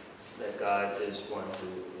that God is one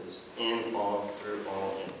who is in all, through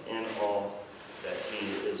all, and in all, that He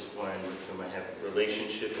is one with whom I have a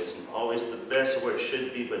relationship. Isn't always the best where it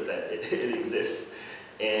should be, but that it exists,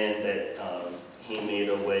 and that He made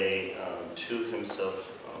a way to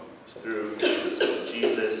Himself through the Son of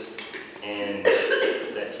Jesus, and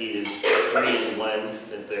that He is three in one,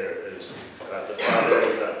 that there is God the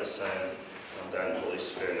Father, God the Son, God the Holy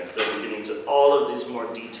Spirit. And I feel I'm getting into all of these more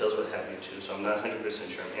details, what have you too, so I'm not 100%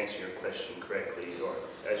 sure I'm answering your question correctly or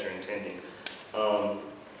as you're intending.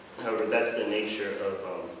 However, that's the nature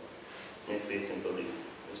of faith and belief,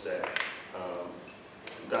 is that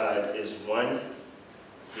God is one,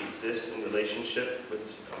 He exists in relationship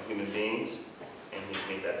with human beings, and He's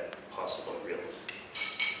made that possible and real.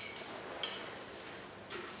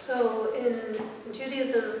 So in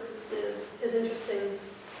Judaism is interesting,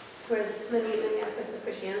 whereas many aspects of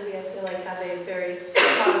Christianity I feel like have a very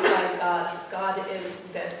codified God. God is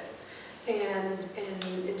this. And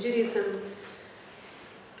in Judaism,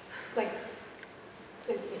 like,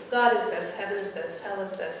 God is this, heaven is this, hell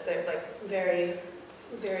is this. They're like very,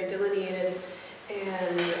 very delineated,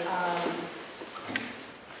 and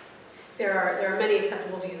there are many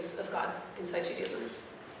acceptable views of God inside Judaism,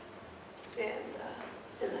 and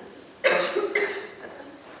that's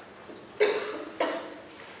nice.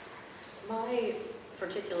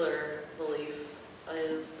 particular belief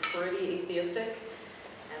is pretty atheistic,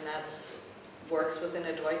 and works within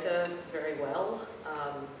Advaita very well.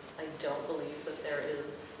 I don't believe that there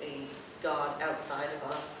is a God outside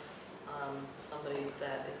of us, somebody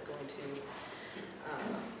that is going to, I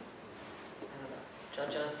don't know,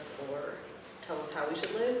 judge us or tell us how we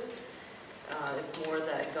should live. It's more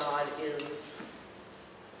that God is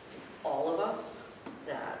all of us,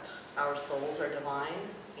 that our souls are divine,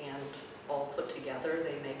 and all put together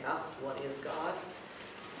they make up what is God.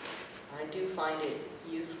 I do find it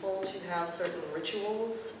useful to have certain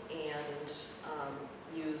rituals and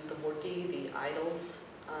use the murti, the idols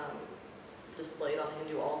displayed on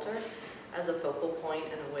Hindu altar, as a focal point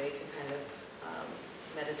and a way to kind of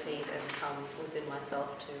meditate and come within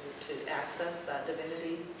myself to access that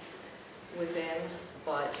divinity within.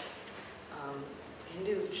 But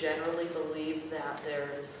Hindus generally believe that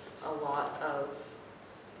there's a lot of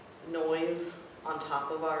noise on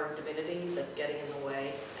top of our divinity that's getting in the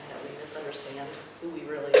way, and that we misunderstand who we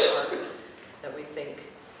really are, that we think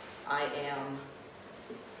I am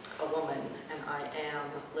a woman and I am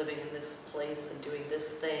living in this place and doing this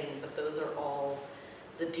thing, but those are all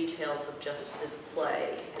the details of just this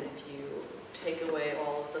play. And if you take away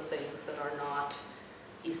all of the things that are not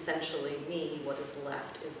essentially me, what is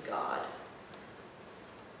left is God.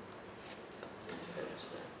 So, that's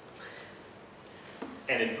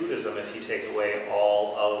And in Buddhism, if you take away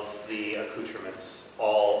all of the accoutrements,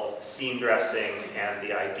 all of the scene dressing and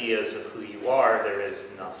the ideas of who you are, there is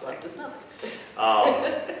nothing. left is nothing.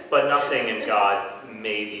 But nothing in God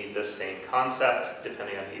may be the same concept,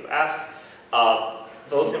 depending on who you ask.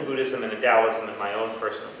 Both in Buddhism and in Taoism, in my own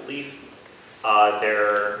personal belief,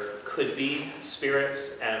 there could be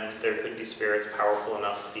spirits, and there could be spirits powerful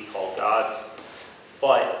enough to be called gods,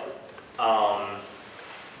 but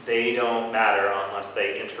they don't matter unless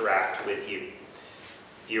they interact with you.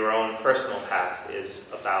 Your own personal path is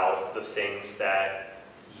about the things that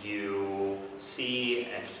you see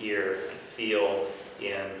and hear and feel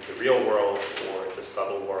in the real world or the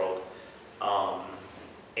subtle world.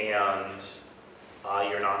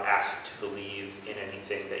 You're not asked to believe in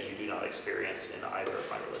anything that you do not experience in either of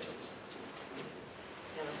my religions.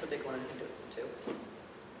 Yeah, that's a big one in Hinduism too.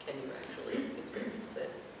 Can you actually experience it?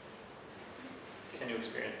 Can you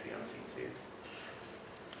experience the unseen seer?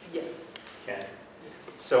 Yes. Can.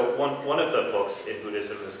 Yes. So one of the books in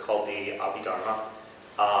Buddhism is called the Abhidharma,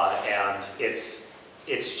 and it's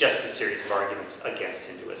just a series of arguments against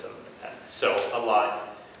Hinduism. And so a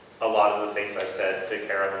lot of the things I've said to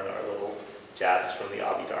Carolyn are little jabs from the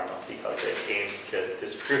Abhidharma because it aims to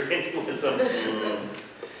disprove Hinduism.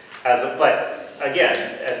 But again,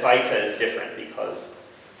 Advaita is different because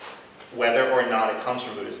whether or not it comes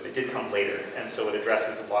from Buddhism, it did come later, and so it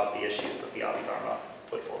addresses a lot of the issues that the Abhidharma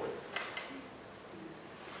put forward.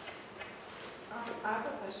 I have a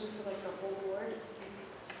question for like the whole board.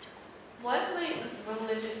 What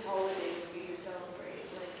religious holidays do you celebrate,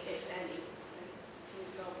 like if any? Do you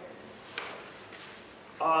celebrate?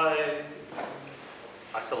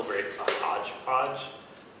 I celebrate a hodgepodge.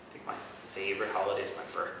 I think my favorite holiday is my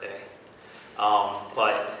birthday.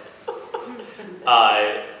 But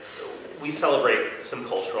we celebrate some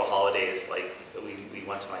cultural holidays, like we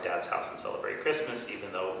went to my dad's house and celebrated Christmas,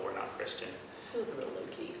 even though we're not Christian. It was a real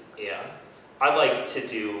low-key. Yeah. I like to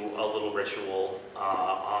do a little ritual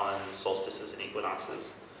on solstices and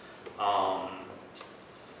equinoxes.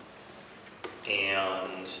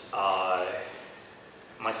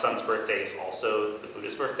 My son's birthday is also the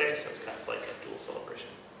Buddha's birthday, so it's kind of like a dual celebration.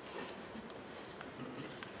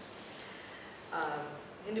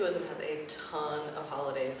 Hinduism has a ton of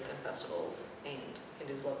holidays and festivals, and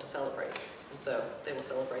Hindus love to celebrate. And so they will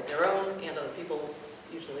celebrate their own and other people's,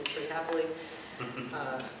 usually pretty happily.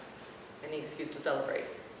 Any excuse to celebrate.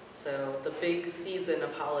 So the big season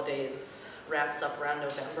of holidays wraps up around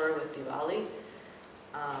November with Diwali.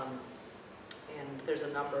 And there's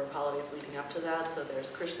a number of holidays leading up to that. So there's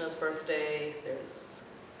Krishna's birthday, there's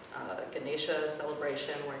Ganesha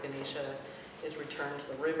celebration where Ganesha is returned to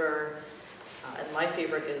the river. And my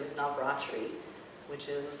favorite is Navratri, which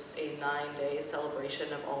is a 9-day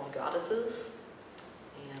celebration of all the goddesses.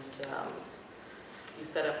 And you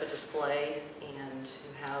set up a display, and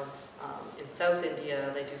you have, in South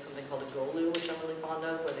India, they do something called a Golu, which I'm really fond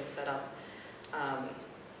of, where they set up kind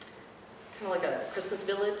of like a Christmas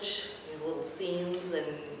village. You have little scenes, and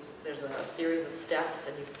there's a series of steps,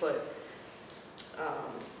 and you put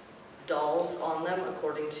dolls on them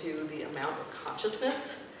according to the amount of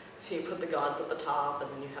consciousness. So you put the gods at the top,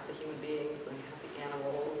 and then you have the human beings, and then you have the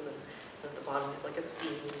animals, and at the bottom you have like a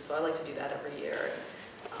scene. So I like to do that every year.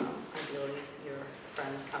 Ideally, your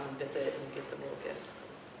friends come and visit and you give them little gifts,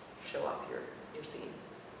 show off your scene.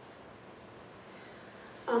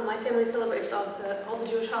 My family celebrates all the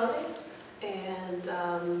Jewish holidays, and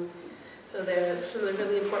so some of the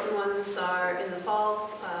really important ones are in the fall.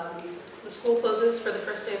 The school closes for the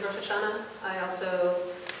first day of Rosh Hashanah. I also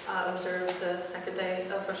observe the second day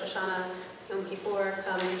of Rosh Hashanah. Yom Kippur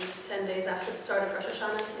comes 10 days after the start of Rosh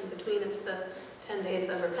Hashanah. In between, it's the 10 days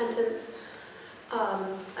of repentance.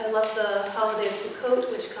 I love the holiday of Sukkot,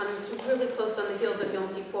 which comes really close on the heels of Yom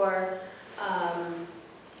Kippur.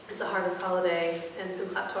 It's a harvest holiday, and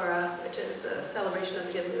Simchat Torah, which is a celebration of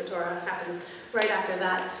the giving of the Torah, happens right after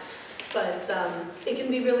that. But it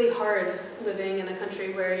can be really hard living in a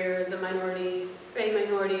country where you're a minority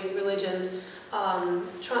religion,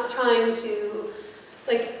 trying to,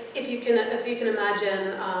 like, if you can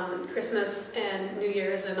imagine Christmas and New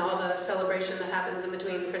Year's and all the celebration that happens in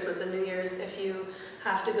between Christmas and New Year's, if you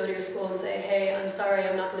have to go to your school and say, hey, I'm sorry,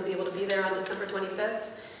 I'm not going to be able to be there on December 25th.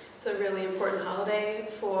 It's a really important holiday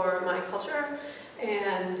for my culture,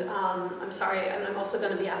 and I'm sorry, and I'm also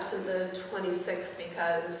going to be absent the 26th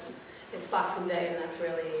because it's Boxing Day, and that's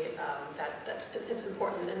really, it's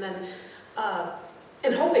important. And then,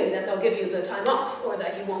 and hoping that they'll give you the time off, or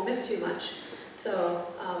that you won't miss too much. So,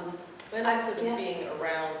 And also just being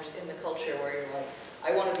around in the culture where you're like,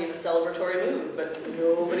 I want to be in a celebratory mood, but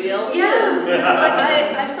nobody else is. Like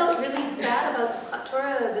I felt really bad about Simchat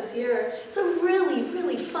Torah this year. It's a really,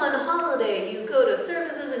 really fun holiday. You go to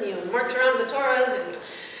services and you march around the Torahs and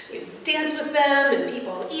you dance with them, and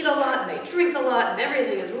people eat a lot and they drink a lot, and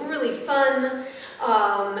everything is really fun.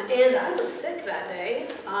 And I was sick that day.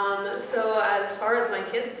 So as far as my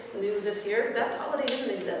kids knew this year, that holiday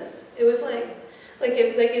didn't exist. It was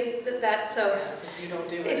so You don't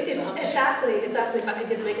do it. exactly. If I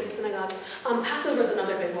didn't make it to synagogue. Passover is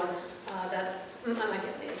another big one that my family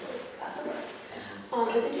enjoys. Passover.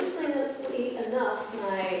 But interestingly enough,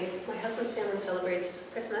 my husband's family celebrates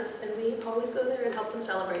Christmas, and we always go there and help them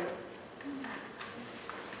celebrate.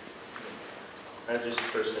 I just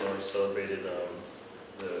personally always celebrated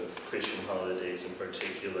the Christian holidays in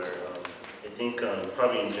particular. I think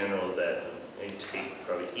probably in general that I take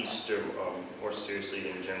probably Easter more seriously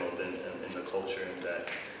in general than in the culture, in that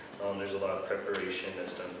there's a lot of preparation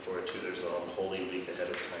that's done for it too. There's a Holy Week ahead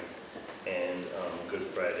of time, and Good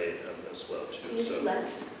Friday as well too. Do you do Lent?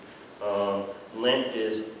 Lent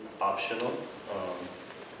is optional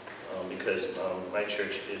because my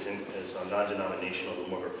church is non-denominational, but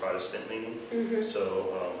more of a Protestant leaning. Mm-hmm.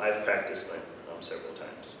 So I've practiced Lent several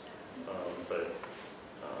times, but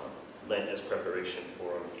Lent is preparation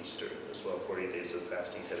for Easter as well, 40 days of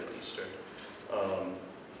fasting ahead of Easter.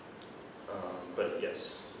 But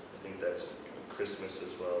yes, I think that's Christmas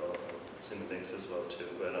as well. It's in the mix as well too.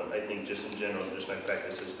 But I think just in general, just my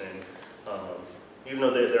practice has been, even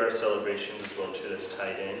though there are celebrations as well too that's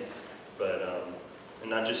tied in, but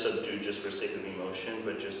not just subdued just for sake of emotion,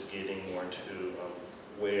 but just getting more to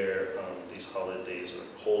where these holidays or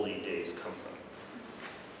holy days come from.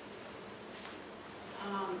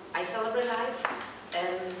 I celebrate life,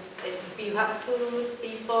 and if you have food,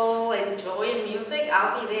 people, and joy and music,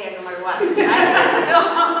 I'll be there no matter what,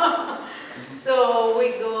 right? So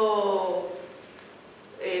we go,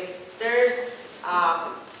 if there's,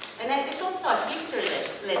 and it's also a history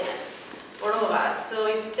lesson for all of us. So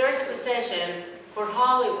if there's a procession for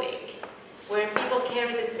Holy Week, where people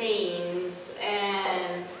carry the saints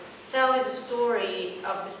and tell you the story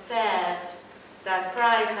of the steps that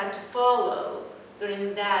Christ had to follow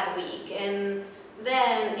during that week, and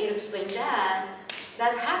then you explain that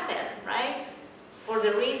happened, right? For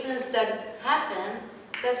the reasons that happened,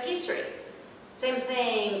 that's history. Same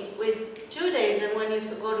thing with 2 days, and when you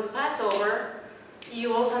go to Passover,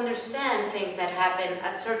 you also understand things that happen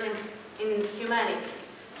at certain in humanity.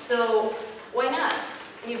 So why not?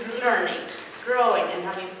 And if you're learning, growing, and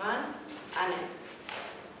having fun, I'm in.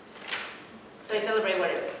 So I celebrate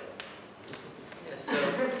whatever. Yes, so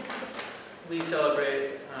we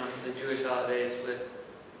celebrate the Jewish holidays with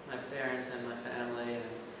my parents and my family,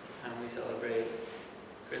 and we celebrate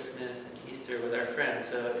Christmas and Easter with our friends.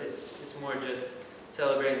 So it's more just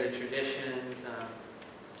celebrating the traditions.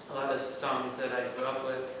 A lot of songs that I grew up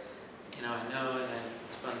with, I know, and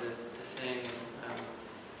it's fun to sing.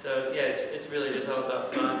 So yeah, it's really just all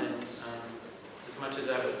about fun, and as much as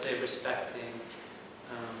I would say respecting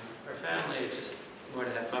our family, it's just more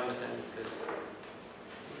to have fun with them because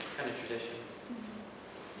it's kind of tradition.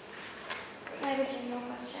 I have a general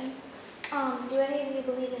question. Do any of you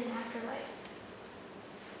believe in an afterlife?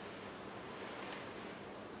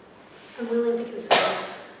 I'm willing to consider,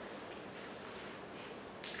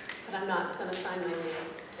 but I'm not going to sign my name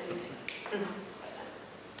to anything.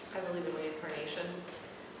 I believe in reincarnation,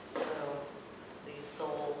 so the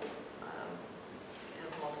soul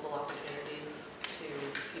has multiple opportunities to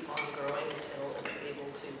keep on growing until it's able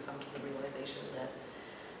to come to the realization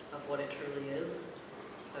of what it truly is.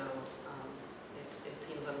 So it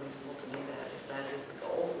seems unreasonable to me that if that is the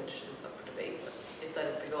goal, which is up for debate, but if that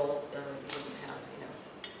is the goal, you wouldn't have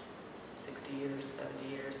 60 years,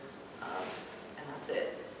 70 years, and that's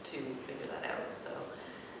it to figure that out. So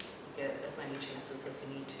you get as many chances as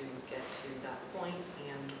you need to get to that point,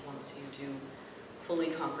 and once you do fully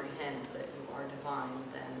comprehend that you are divine,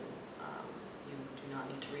 then you do not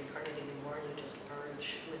need to reincarnate anymore, and you just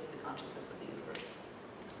merge with the consciousness of the universe.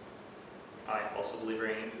 I also believe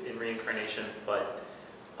in reincarnation, but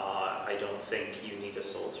I don't think you need a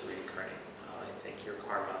soul to reincarnate. I think your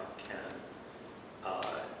karma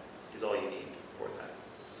is all you need for that.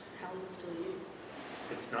 How is it still you?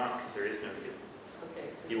 It's not, because there is no you. Okay,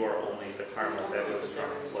 so You are only the karma that goes from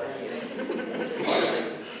life.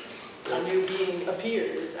 A new being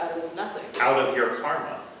appears out of nothing. Out of your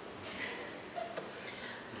karma.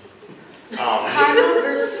 Karma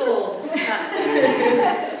versus soul, discuss.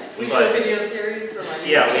 We do But- a video series for my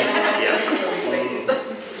Yeah, channel.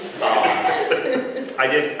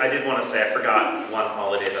 I did want to say, I forgot one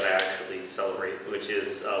holiday that I actually celebrate, which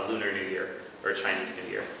is Lunar New Year, or Chinese New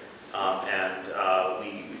Year.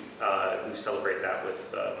 We celebrate that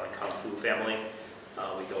with my Kung Fu family.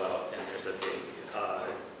 We go out and there's a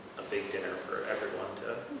big dinner for everyone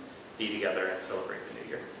to be together and celebrate the New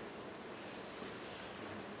Year.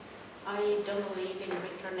 I don't believe in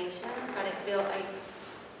reincarnation, but I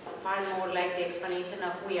find more like the explanation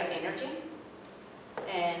of we are energy.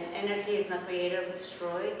 And energy is not created or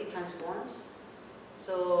destroyed, it transforms.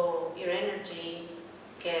 So your energy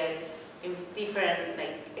gets in different,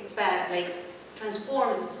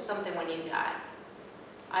 transforms into something when you die.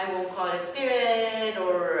 I won't call it a spirit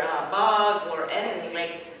or a bug or anything,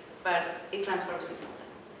 but it transforms into something.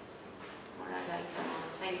 More like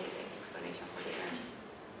a scientific explanation for the energy.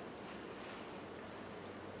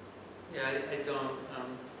 Yeah, I don't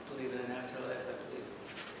believe in an afterlife. I believe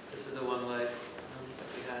this is the one life that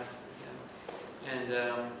we have. Yeah. And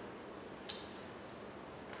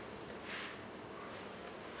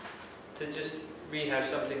to just rehash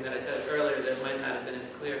something that I said earlier that might not have been as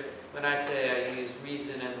clear, when I say I use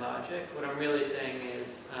reason and logic, what I'm really saying is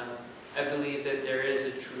I believe that there is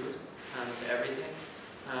a truth to everything.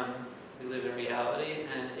 We live in reality,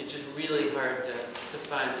 and it's just really hard to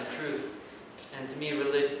find the truth. And to me,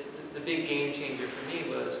 the big game changer for me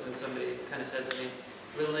was when somebody kind of said to me,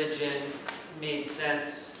 religion made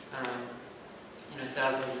sense,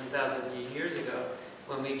 thousands and thousands of years ago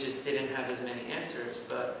when we just didn't have as many answers.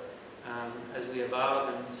 But as we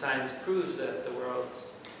evolve and science proves that the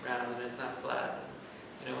world's round and it's not flat,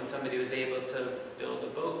 when somebody was able to build a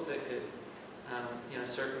boat that could,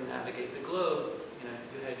 circumnavigate the globe,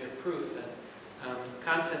 you had your proof. And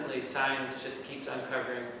constantly, science just keeps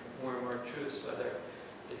uncovering more and more truths, whether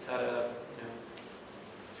it's how to,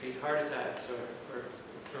 treat heart attacks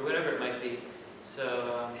or whatever it might be.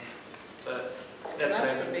 So, but that's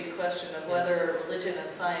what the big question of whether religion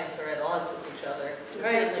and science are at odds with each other. It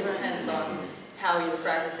certainly depends on how you're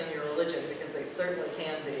practicing your religion, because they certainly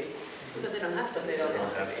can be. But they don't have to. But they don't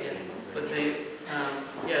have to be. Yeah. But they,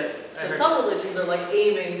 I heard, Some religions are like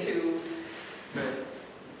aiming to right.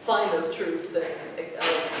 find those truths and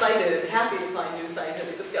are excited and happy to find new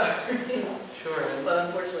scientific discoveries. Sure. But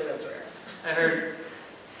unfortunately, that's rare. I heard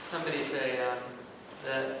somebody say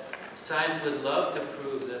that science would love to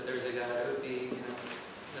prove that there's a God. It would be,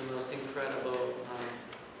 the most incredible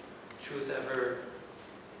truth ever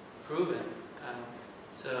proven.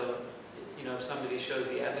 So, if somebody shows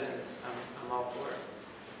the evidence, I'm all for it.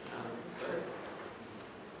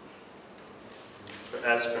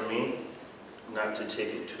 As for me, not to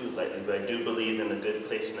take it too lightly, but I do believe in a good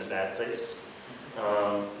place and a bad place,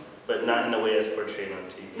 but not in the way as portrayed on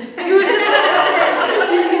TV.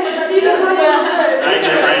 I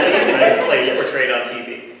never seen a place portrayed on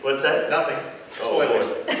TV. What's that? Nothing. Oh,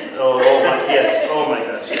 Spoilers. oh my, yes. Oh my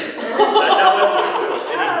gosh, yes. That wasn't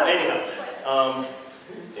spoiled.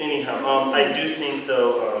 Anyhow, I do think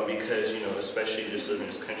though, because especially just living in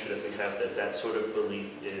this country that we have, that sort of belief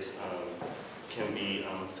is can be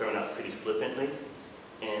thrown out pretty flippantly,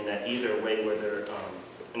 and that either way, whether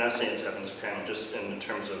I'm not saying it's happening in this panel, just in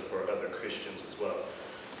terms of for other Christians as well,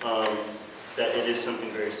 that it is something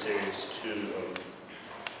very serious to.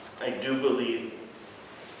 I do believe.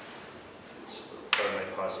 Sorry, am I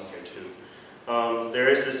pausing here too? There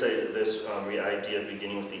is this idea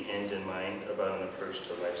beginning with the end in mind about an approach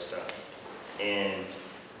to lifestyle. And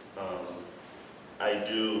I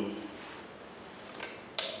do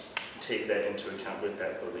take that into account with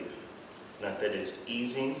that belief. Not that it's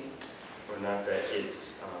easy, or not that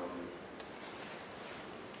it's,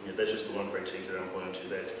 that's just the one particular I'm going to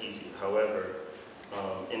that's easy. However,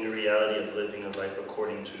 in the reality of living a life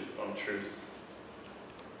according to truth,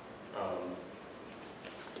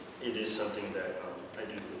 it is something that I do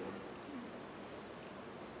believe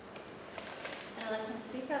in.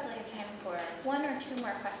 Adolescents, we probably have time for 1 or 2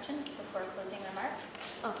 more questions before closing remarks.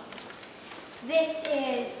 Oh. This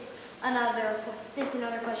is another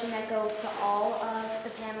question that goes to all of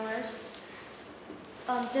the panelists.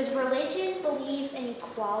 Does religion believe in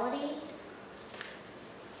equality?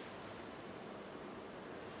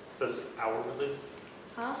 Does our religion?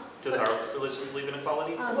 Huh? Does our religion believe in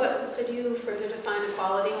equality? What could you further define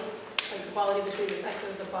equality? Like equality between the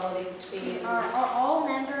sexes, equality between... Are all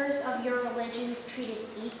members of your religions treated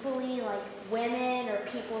equally, like women or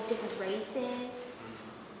people of different races?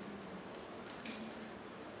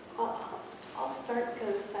 I'll start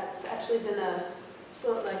because that's actually been a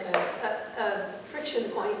friction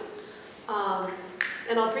point.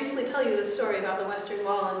 And I'll briefly tell you the story about the Western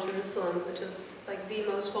Wall in Jerusalem, which is like the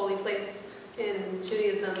most holy place in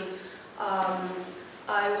Judaism.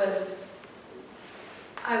 I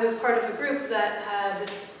was part of a group that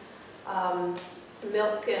had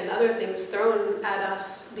milk and other things thrown at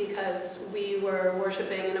us because we were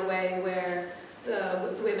worshiping in a way where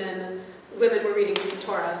the women were reading the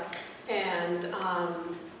Torah, and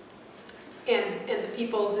the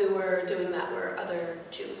people who were doing that were other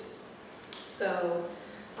Jews. So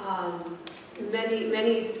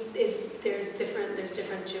there's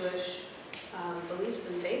different Jewish beliefs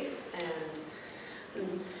and faiths,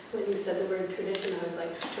 and when you said the word tradition, I was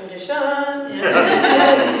like, tradition!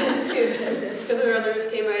 Because the other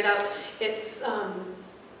came right out. It's,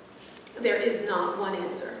 there is not one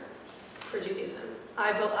answer for Judaism.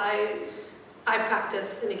 I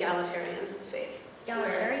practice an egalitarian faith.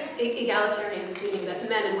 Egalitarian? Egalitarian, meaning that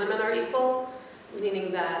men and women are equal,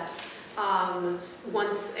 meaning that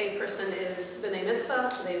once a person is b'nai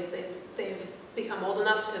mitzvah, they've become old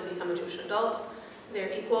enough to become a Jewish adult,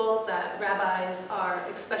 they're equal, that rabbis are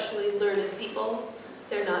especially learned people.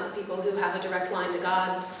 They're not people who have a direct line to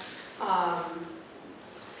God.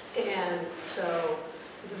 And so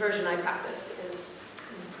the version I practice is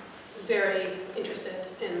very interested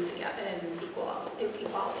in equality.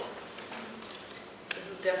 This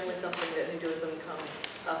is definitely something that Hinduism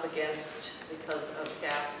comes up against because of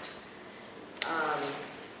caste.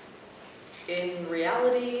 In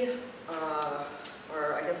reality,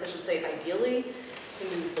 or I guess I should say ideally,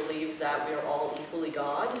 Hindus believe that we are all equally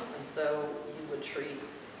God, and so you would treat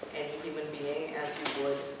any human being as you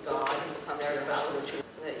would God who becomes their spouse,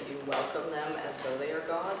 that you welcome them as though they are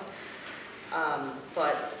God.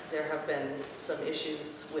 But there have been some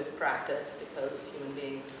issues with practice because human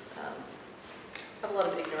beings have a lot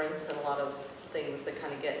of ignorance and a lot of things that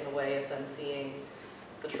kind of get in the way of them seeing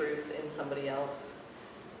the truth in somebody else.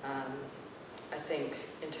 I think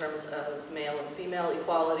in terms of male and female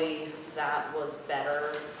equality, that was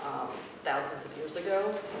better thousands of years ago.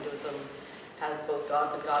 Hinduism has both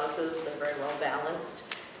gods and goddesses. They're very well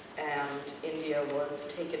balanced. And India was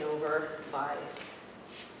taken over by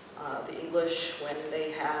the English when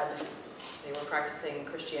they were practicing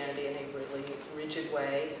Christianity in a really rigid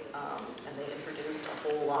way, and they introduced a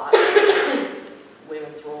whole lot of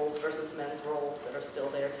women's roles versus men's roles that are still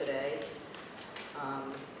there today.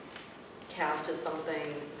 Caste is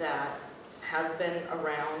something that has been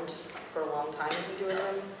around for a long time in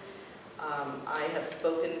Hinduism. I have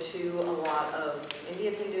spoken to a lot of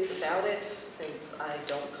Indian Hindus about it since I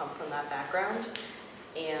don't come from that background.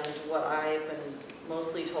 And what I've been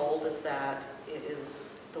mostly told is that it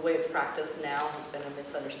is, the way it's practiced now has been a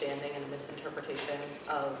misunderstanding and a misinterpretation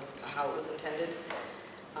of how it was intended.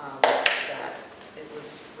 That it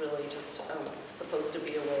was really just supposed to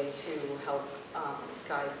be a way to help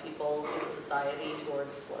guide people in society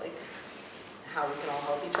towards like how we can all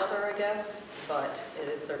help each other, I guess. But it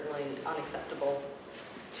is certainly unacceptable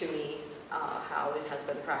to me how it has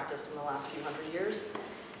been practiced in the last few hundred years.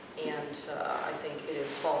 And I think it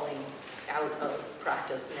is falling out of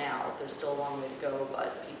practice now. There's still a long way to go,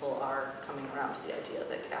 but people are coming around to the idea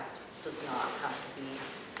that caste does not have to be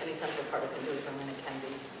any central part of Hinduism, and it can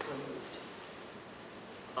be removed.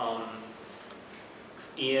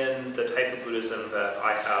 In the type of Buddhism that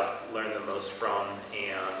I have learned the most from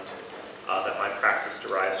and that my practice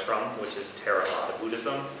derives from, which is Theravada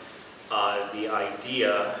Buddhism, the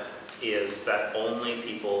idea is that only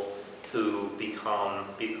people who become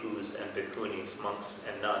bhikkhus and bhikkhunis, monks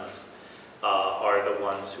and nuns, are the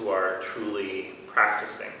ones who are truly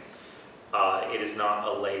practicing. It is not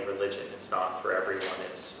a lay religion. It's not for everyone.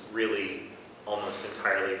 It's really almost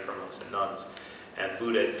entirely for monks and nuns. And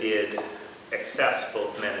Buddha did accept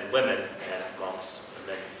both men and women, and monks and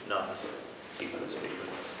then nuns, people who speak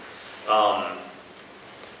Buddhist,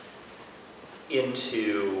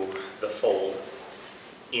 into the fold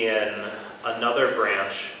in another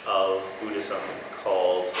branch of Buddhism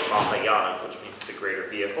called Mahayana, which means the greater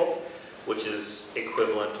vehicle, which is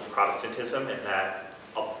equivalent to Protestantism in that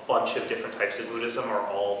a bunch of different types of Buddhism are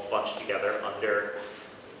all bunched together under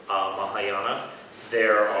Mahayana.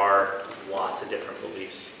 There are lots of different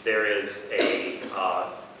beliefs. There is a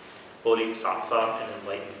bodhisattva, an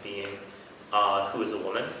enlightened being, who is a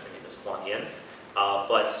woman. Her name is Kuan Yin.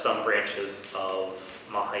 But some branches of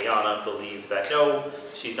Mahayana believe that no,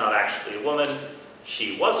 she's not actually a woman.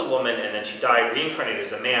 She was a woman, and then she died, reincarnated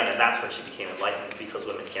as a man, and that's when she became enlightened, because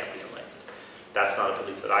women can't be enlightened. That's not a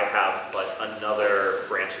belief that I have, but another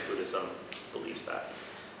branch of Buddhism believes that.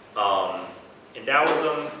 In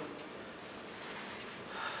Taoism,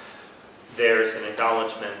 there's an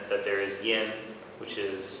acknowledgement that there is yin, which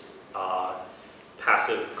is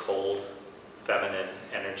passive, cold, feminine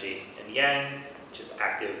energy, and yang, which is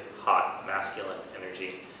active, hot, masculine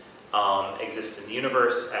energy, exist in the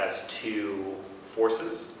universe as two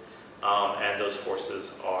forces, and those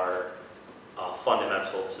forces are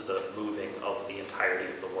fundamental to the moving of the entirety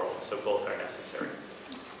of the world, so both are necessary.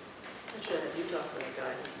 Actually, I do talk about a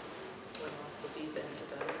guy who went off the deep end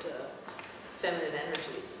about feminine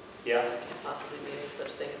energy. Yeah. There can't possibly be any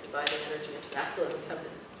such thing as dividing energy into masculine and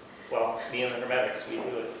feminine. Well, me and the Hermetics, we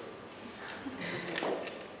do it.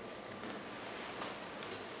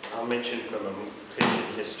 I'll mention from a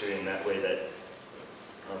Christian history in that way that,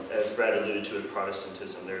 as Brad alluded to with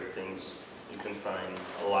Protestantism, there are things, you can find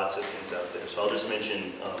lots of things out there. So I'll just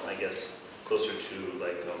mention, I guess, closer to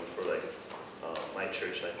like, my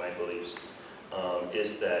church, like my beliefs,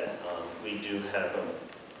 is that we do have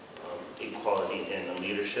equality in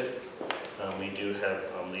leadership. We do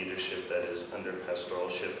have leadership that is under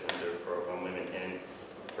pastoralship, under for women and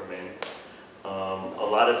for men. A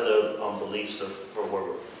lot of the beliefs for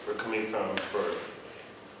where we're coming from, for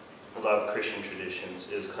a lot of Christian traditions,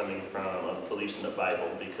 is coming from beliefs in the Bible,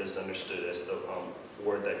 because understood as the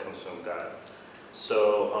word that comes from God.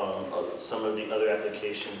 So some of the other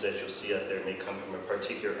applications that you'll see out there may come from a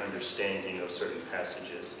particular understanding of certain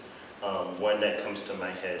passages. One that comes to my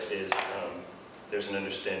head is there's an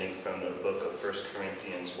understanding from the book of 1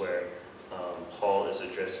 Corinthians where Paul is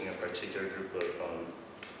addressing a particular group of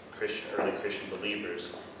early Christian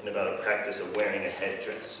believers and about a practice of wearing a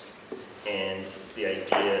headdress. And the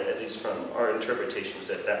idea, at least from our interpretation, is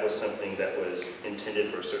that that was something that was intended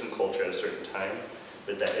for a certain culture at a certain time,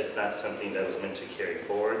 but that it's not something that was meant to carry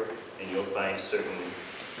forward. And you'll find certain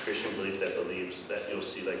Christian belief that believes that you'll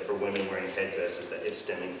see, like for women wearing headdresses, that it's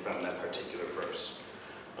stemming from that particular verse.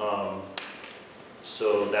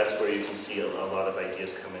 So that's where you can see a lot of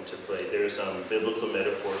ideas come into play. There's biblical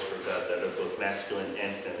metaphors for God that are both masculine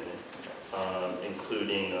and feminine,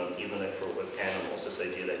 including even like with animals, this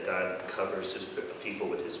idea that God covers his people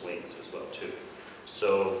with his wings as well too.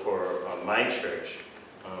 So for my church,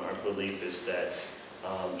 our belief is that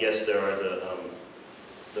yes, there are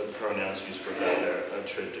the pronouns used for God that are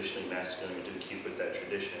traditionally masculine. We do keep with that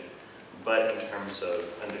tradition. But in terms of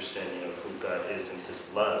understanding of who God is and his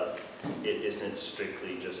love, it isn't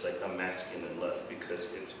strictly just like a masculine love,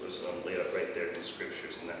 because it was laid out right there in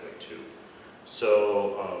scriptures in that way too.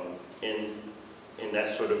 So in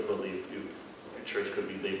that sort of belief, a church could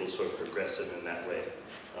be labeled sort of progressive in that way,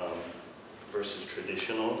 versus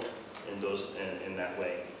traditional in that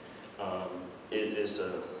way.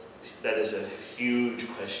 That is a huge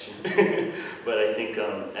question, but I think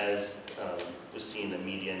as we see in the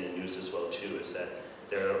media and the news as well too, is that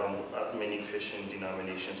there are many Christian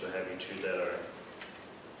denominations, what have you too, that are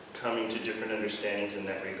coming to different understandings in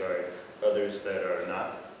that regard, others that are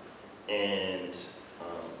not. And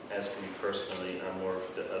as for me personally, I'm more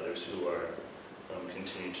of the others who are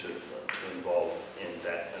continue to involve in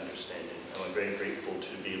that understanding. I'm very grateful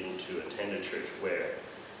to be able to attend a church where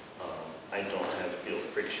I don't feel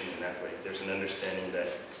friction in that way. There's an understanding that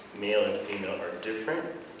male and female are different.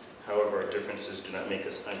 However, our differences do not make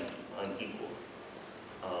us unequal.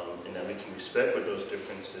 And that we can respect what those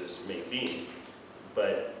differences may be,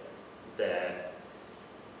 but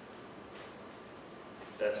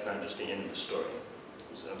that's not just the end of the story.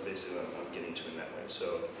 So basically what I'm getting to in that way.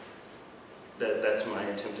 So that's my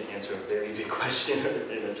attempt to answer a very big question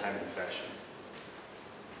in a timely fashion.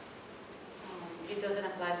 It doesn't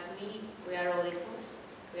apply to me. We are all equals.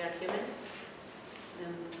 We are humans.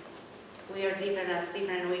 We are different as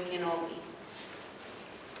different we can all be.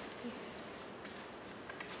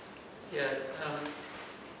 Yeah,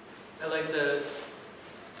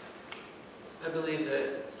 I believe that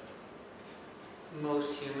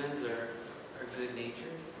most humans are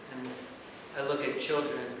good-natured, and I look at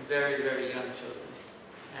children, very, very young children,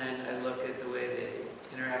 and I look at the way they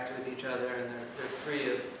interact with each other, and they're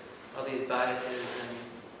free of all these biases, and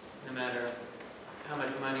no matter how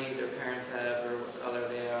much money their parents have, or what color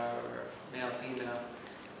they are, or male, female,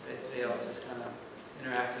 they all just kind of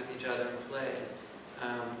interact with each other and play.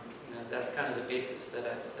 You know, that's kind of the basis that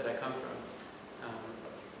I come from,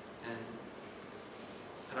 and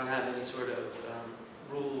I don't have any sort of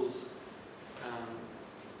rules,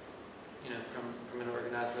 you know, from an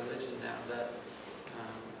organized religion now that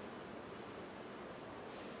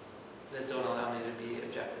that don't allow me to be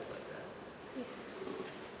objective like that.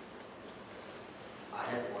 I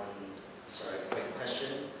have one, quick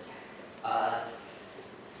question.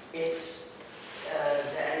 Do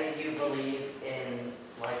any of you believe in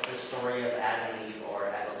like the story of Adam and Eve or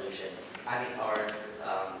evolution?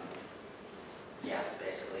 Yeah,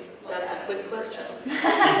 basically. Like That's a Adam quick and Eve or question.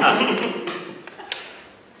 evolution.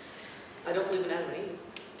 I don't believe in Adam and Eve.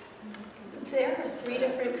 There are 3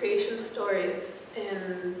 different creation stories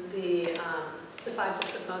in the 5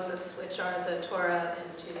 books of Moses, which are the Torah in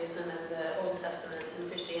Judaism and the Old Testament in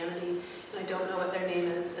Christianity. And I don't know what their name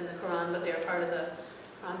is in the Quran, but they are part of the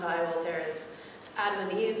Quran Bible. There is Adam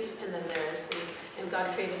and Eve, and then and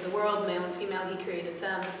God created the world, male and female, He created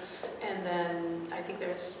them. And then I think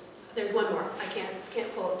there's one more. I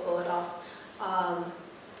can't pull it off.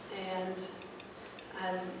 And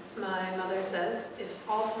as my mother says, if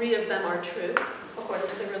all 3 of them are true, according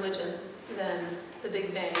to the religion, then the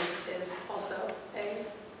Big Bang is also a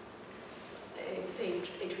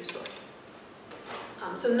true story.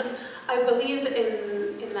 So no, I believe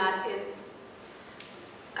in that.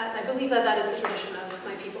 I believe that is the tradition of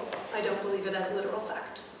my people. I don't believe it as literal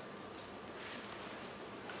fact.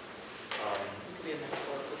 It could be a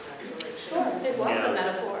metaphorical transformation. Sure, there's lots Yeah. of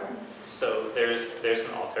metaphor. So there's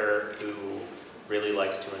an author who really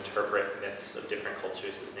likes to interpret myths of different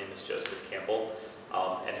cultures. His name is Joseph Campbell.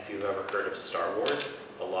 And if you've ever heard of Star Wars,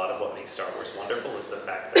 a lot of what makes Star Wars wonderful is the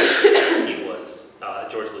fact that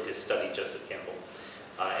George Lucas studied Joseph Campbell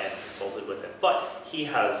and consulted with him. But he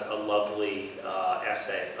has a lovely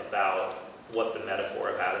essay about what the metaphor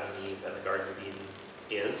of Adam and Eve and the Garden of Eden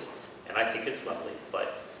is. And I think it's lovely,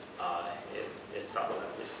 but it's not what I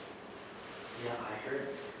believe. Yeah,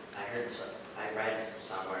 I read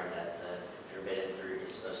somewhere that the forbidden fruit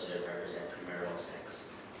is supposed to represent premarital sex.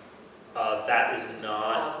 That is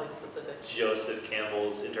not Oddly specific. Joseph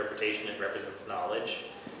Campbell's interpretation. It represents knowledge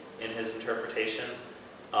in his interpretation.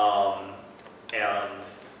 And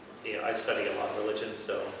you know, I study a lot of religions,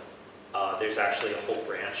 so there's actually a whole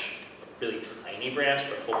branch, a really tiny branch,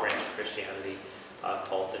 but a whole branch of Christianity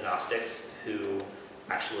called the Gnostics, who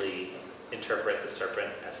actually interpret the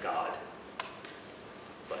serpent as God.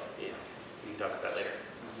 But yeah, we can talk about that later.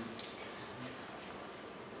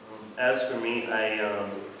 As for me,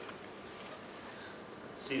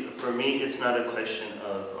 see, for me, it's not a question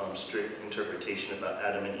of strict interpretation about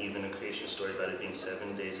Adam and Eve in the creation story, about it being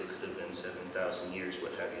 7 days, it could have been 7,000 years,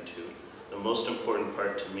 what have you too. The most important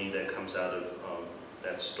part to me that comes out of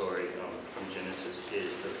that story from Genesis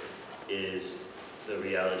is the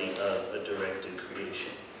reality of a directed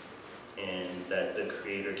creation, and that the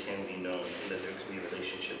Creator can be known, and that there can be a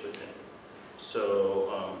relationship with Him.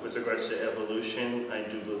 So with regards to evolution, I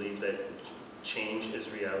do believe that change is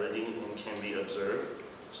reality and can be observed.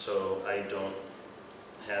 So I don't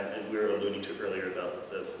have, and we were alluding to earlier about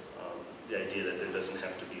the idea that there doesn't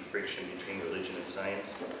have to be friction between religion and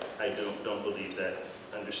science. I don't believe that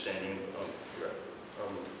understanding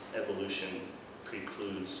evolution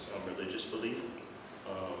precludes religious belief.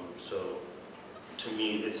 So to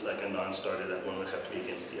me, it's like a non-starter that one would have to be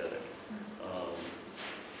against the other.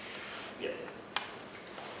 Yeah.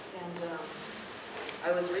 And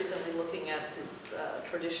I was recently looking at this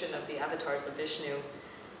tradition of the avatars of Vishnu.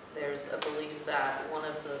 There's a belief that one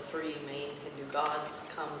of the 3 main Hindu gods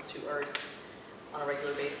comes to Earth on a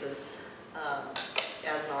regular basis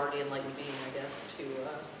as an already enlightened being, I guess, to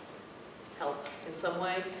help in some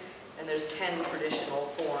way. And there's 10 traditional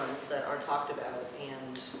forms that are talked about,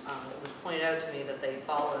 and it was pointed out to me that they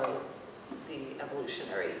follow the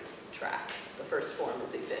evolutionary track. The first form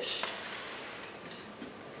is a fish. It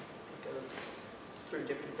goes through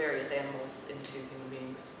different various animals into human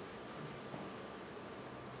beings.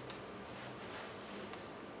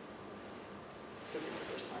 Because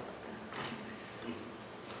are smart like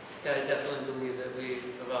that. Yeah, I definitely believe that we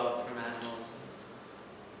evolved from animals.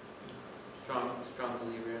 Strong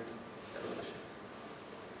believer in evolution.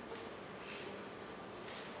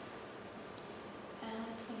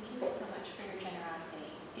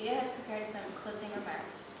 Lucia has prepared some closing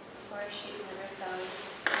remarks. Before she delivers those,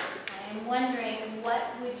 I am wondering what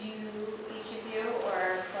would you, each of you,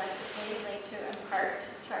 or collectively, like to impart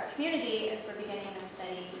to our community as we're beginning a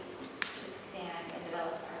study to expand and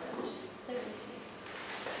develop our religious literacy?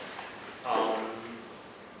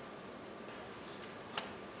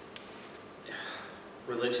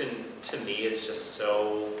 Religion to me is just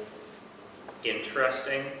so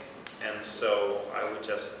interesting, and so I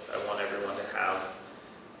want everyone to have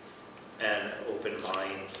an open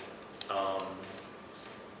mind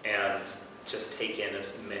and just take in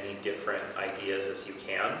as many different ideas as you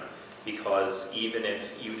can, because even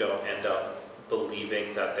if you don't end up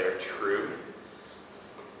believing that they're true,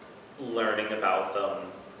 learning about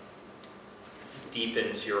them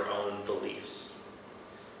deepens your own beliefs.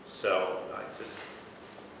 So I just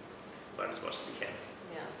learn as much as you can.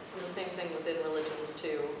 Yeah, and the same thing within religions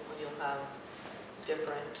too, when you'll have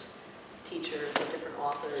different teachers or different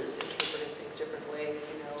authors interpreting things different ways,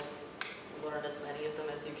 learn as many of them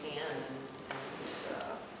as you can and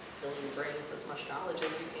fill your brain with as much knowledge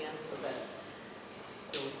as you can so that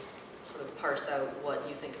you'll sort of parse out what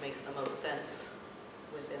you think makes the most sense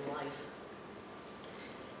within life.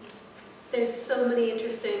 There's so many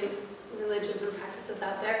interesting religions and practices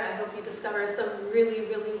out there. I hope you discover some really,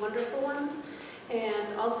 really wonderful ones.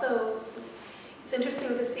 And also, it's interesting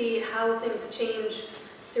to see how things change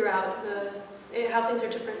throughout how things are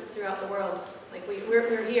different throughout the world. Like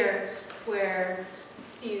we're here where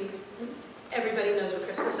everybody knows what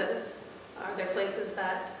Christmas is. Are there places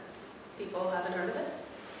that people haven't heard of it?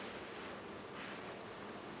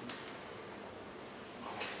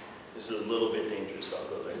 This is a little bit dangerous, I'll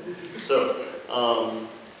go there. So,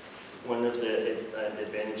 one of the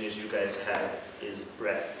advantages you guys have is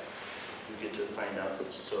breadth. You get to find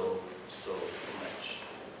out so much.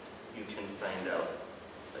 You can find out,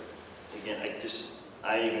 like, again,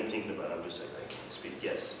 I even think about it, I'm just like, I can't speak.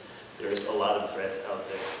 Yes, there's a lot of breadth out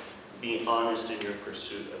there. Be honest in your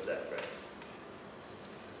pursuit of that breadth.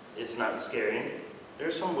 It's not scary.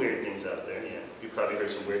 There's some weird things out there, yeah. You probably heard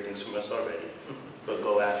some weird things from us already. But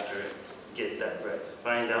go after it. Get that breadth.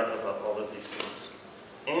 Find out about all of these things.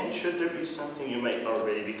 And should there be something, you might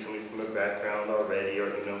already be coming from a background already,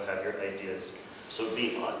 or have your ideas. So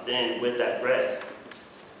then with that breadth,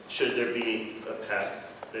 should there be a path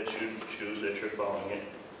that you choose, that you're following it,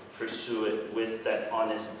 pursue it with that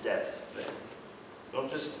honest depth then. Don't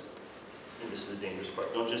just, and this is the dangerous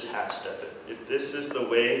part, don't just half-step it. If this is the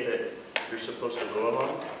way that you're supposed to go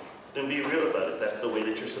along, then be real about it. That's the way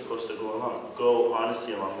that you're supposed to go along. Go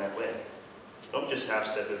honestly along that way. Don't just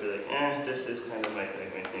half-step it and be like, this is kind of my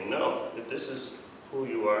thing. No, if this is who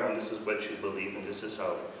you are and this is what you believe and this is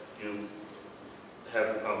how you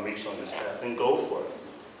have reached on this path, then go for it.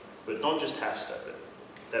 But don't just half-step it.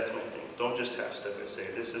 That's my thing. Don't just half-step it. Say,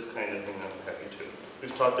 this is kind of thing I'm happy to.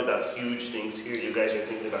 We've talked about huge things here. You guys are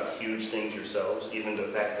thinking about huge things yourselves, even the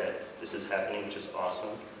fact that this is happening, which is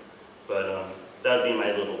awesome. But that'd be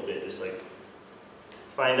my little bit. It's like,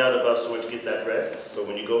 find out about so much, get that breadth, but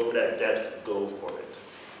when you go for that depth, go for it.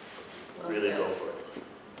 Really go for it.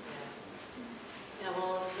 Yeah,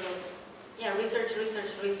 well, also,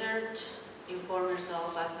 research. Inform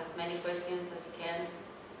yourself, ask as many questions as you can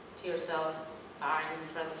to yourself, parents,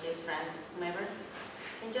 relatives, friends, whomever,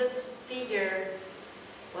 and just figure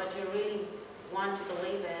what you really want to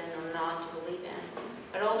believe in or not to believe in.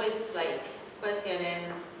 But always questioning.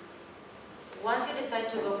 Once you decide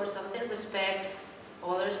to go for something, respect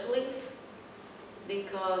others' beliefs,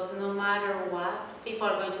 because no matter what, people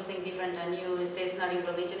are going to think different than you. If it's not in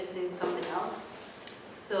religion, it's in something else.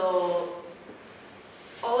 So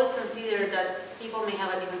always consider that people may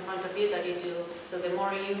have a different point of view that you do. So the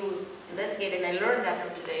more you investigate, and I learned that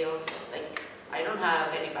from today also. I don't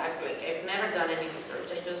have any background. I've never done any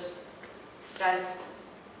research. That's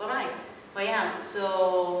who I am.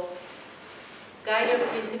 So guide your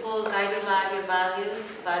principles, guide your life, your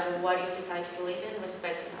values, but what you decide to believe in,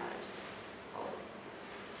 respecting others. Always.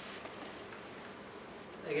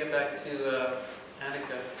 I get back to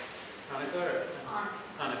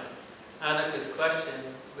Annika's question,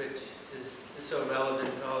 which is so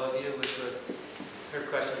relevant to all of you, which was, her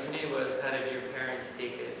question to me was, how did your parents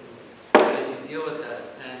take it? And how did you deal with that?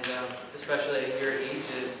 And especially at your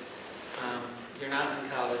ages, you're not in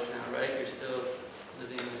college now, right? You're still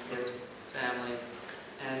living with your family.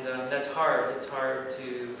 And that's hard. It's hard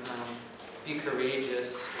to be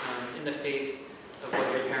courageous in the face of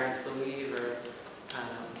what your parents believe or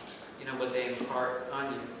what they impart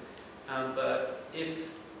on you. But if,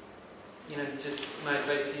 just my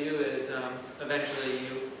advice to you is eventually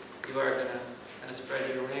you are going to kind of spread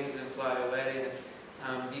your wings and fly away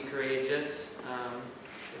and be courageous.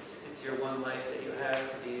 It's your one life that you have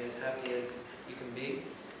to be as happy as you can be.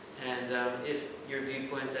 And if your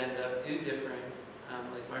viewpoints end up differing,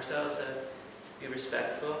 like Marcel said, be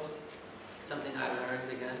respectful. Something I learned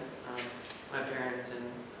again. My parents and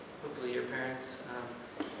hopefully your parents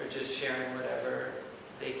are just sharing whatever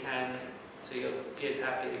they can, so you'll be as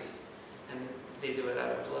happy as, and they do it out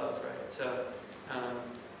of love, right? So,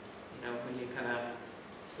 you know, when you kind of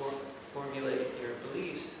formulate your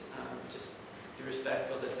beliefs, just be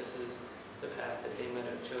respectful that this is the path that they might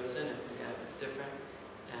have chosen, and again, it's different.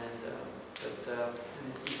 And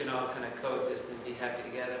you can all kind of coexist and be happy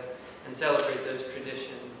together and celebrate those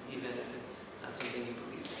traditions, even if it's not something you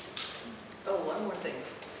believe in. Oh, one more thing.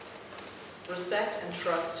 Respect and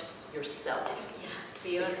trust yourself. Yeah,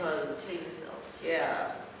 be honest to yourself.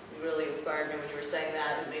 Yeah, you really inspired me when you were saying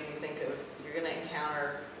that. It made me think of, you're going to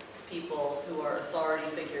encounter people who are authority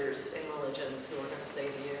figures in religions who are going to say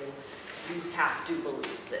to you, you have to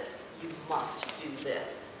believe this. You must do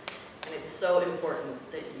this. And it's so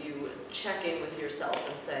important that you check in with yourself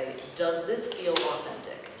and say, does this feel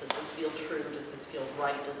authentic? Does this feel true? Does this feel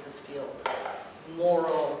right? Does this feel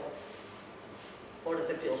moral? Or does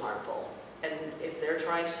it feel harmful? And if they're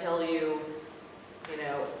trying to tell you, you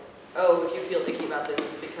know, oh, if you feel icky about this,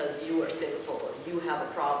 it's because you are sinful or you have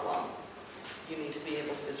a problem, you need to be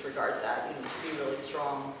able to disregard that. You need to be really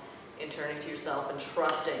strong in turning to yourself and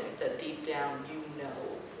trusting that deep down you know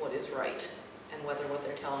what is right and whether what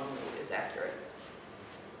they're telling you is accurate.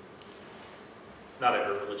 Not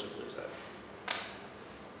every religion believes that.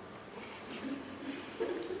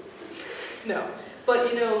 No,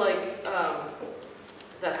 but you know, like,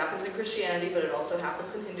 that happens in Christianity, but it also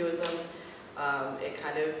happens in Hinduism. It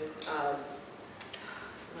kind of, I'm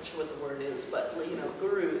not sure what the word is, but you know,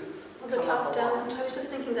 gurus The come top up down, along. I was just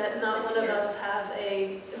thinking that not one of us have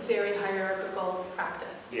a very hierarchical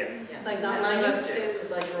practice. Yeah. Yes. Like, not and one I of used us to, is-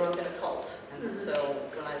 because I grew up in a cult. And Mhm. so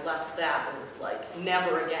when I left that, it was like,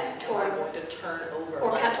 never again am I going to turn over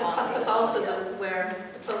Or my autonomy to somebody Catholicism, else. where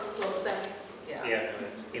the Pope will say, Yeah. Yeah, and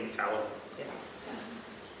it's infallible. Yeah.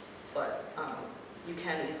 But you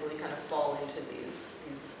can easily kind of fall into these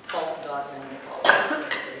false God men, they call them.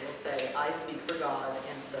 They will say, I speak for God,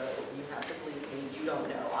 and so you have to believe me. You don't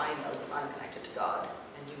know. I know because I'm connected to God.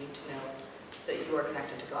 And you need to know that you are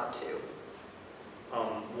connected to God too.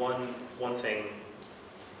 One thing,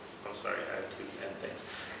 I'm sorry, I have two end things.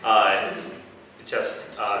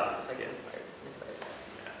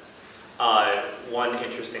 One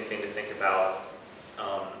interesting thing to think about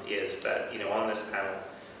is that, you know, on this panel,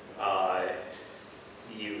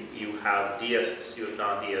 you have deists, you have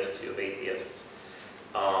non-deists, you have atheists.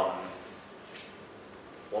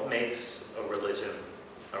 What makes a religion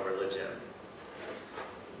a religion?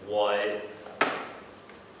 What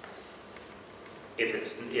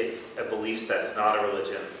if a belief set is not a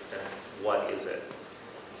religion, then what is it?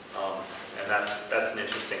 And that's an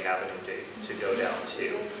interesting avenue to go down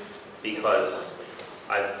too, because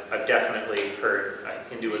I've definitely heard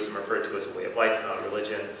Hinduism referred to as a way of life, not a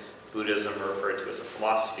religion. Buddhism referred to as a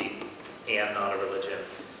philosophy and not a religion.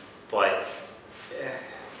 But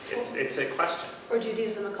it's a question. or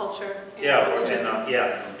Judaism, a culture, and Yeah, religion.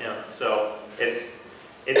 So it's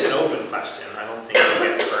an open question. I don't think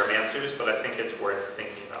we get firm answers, but I think it's worth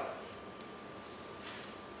thinking about.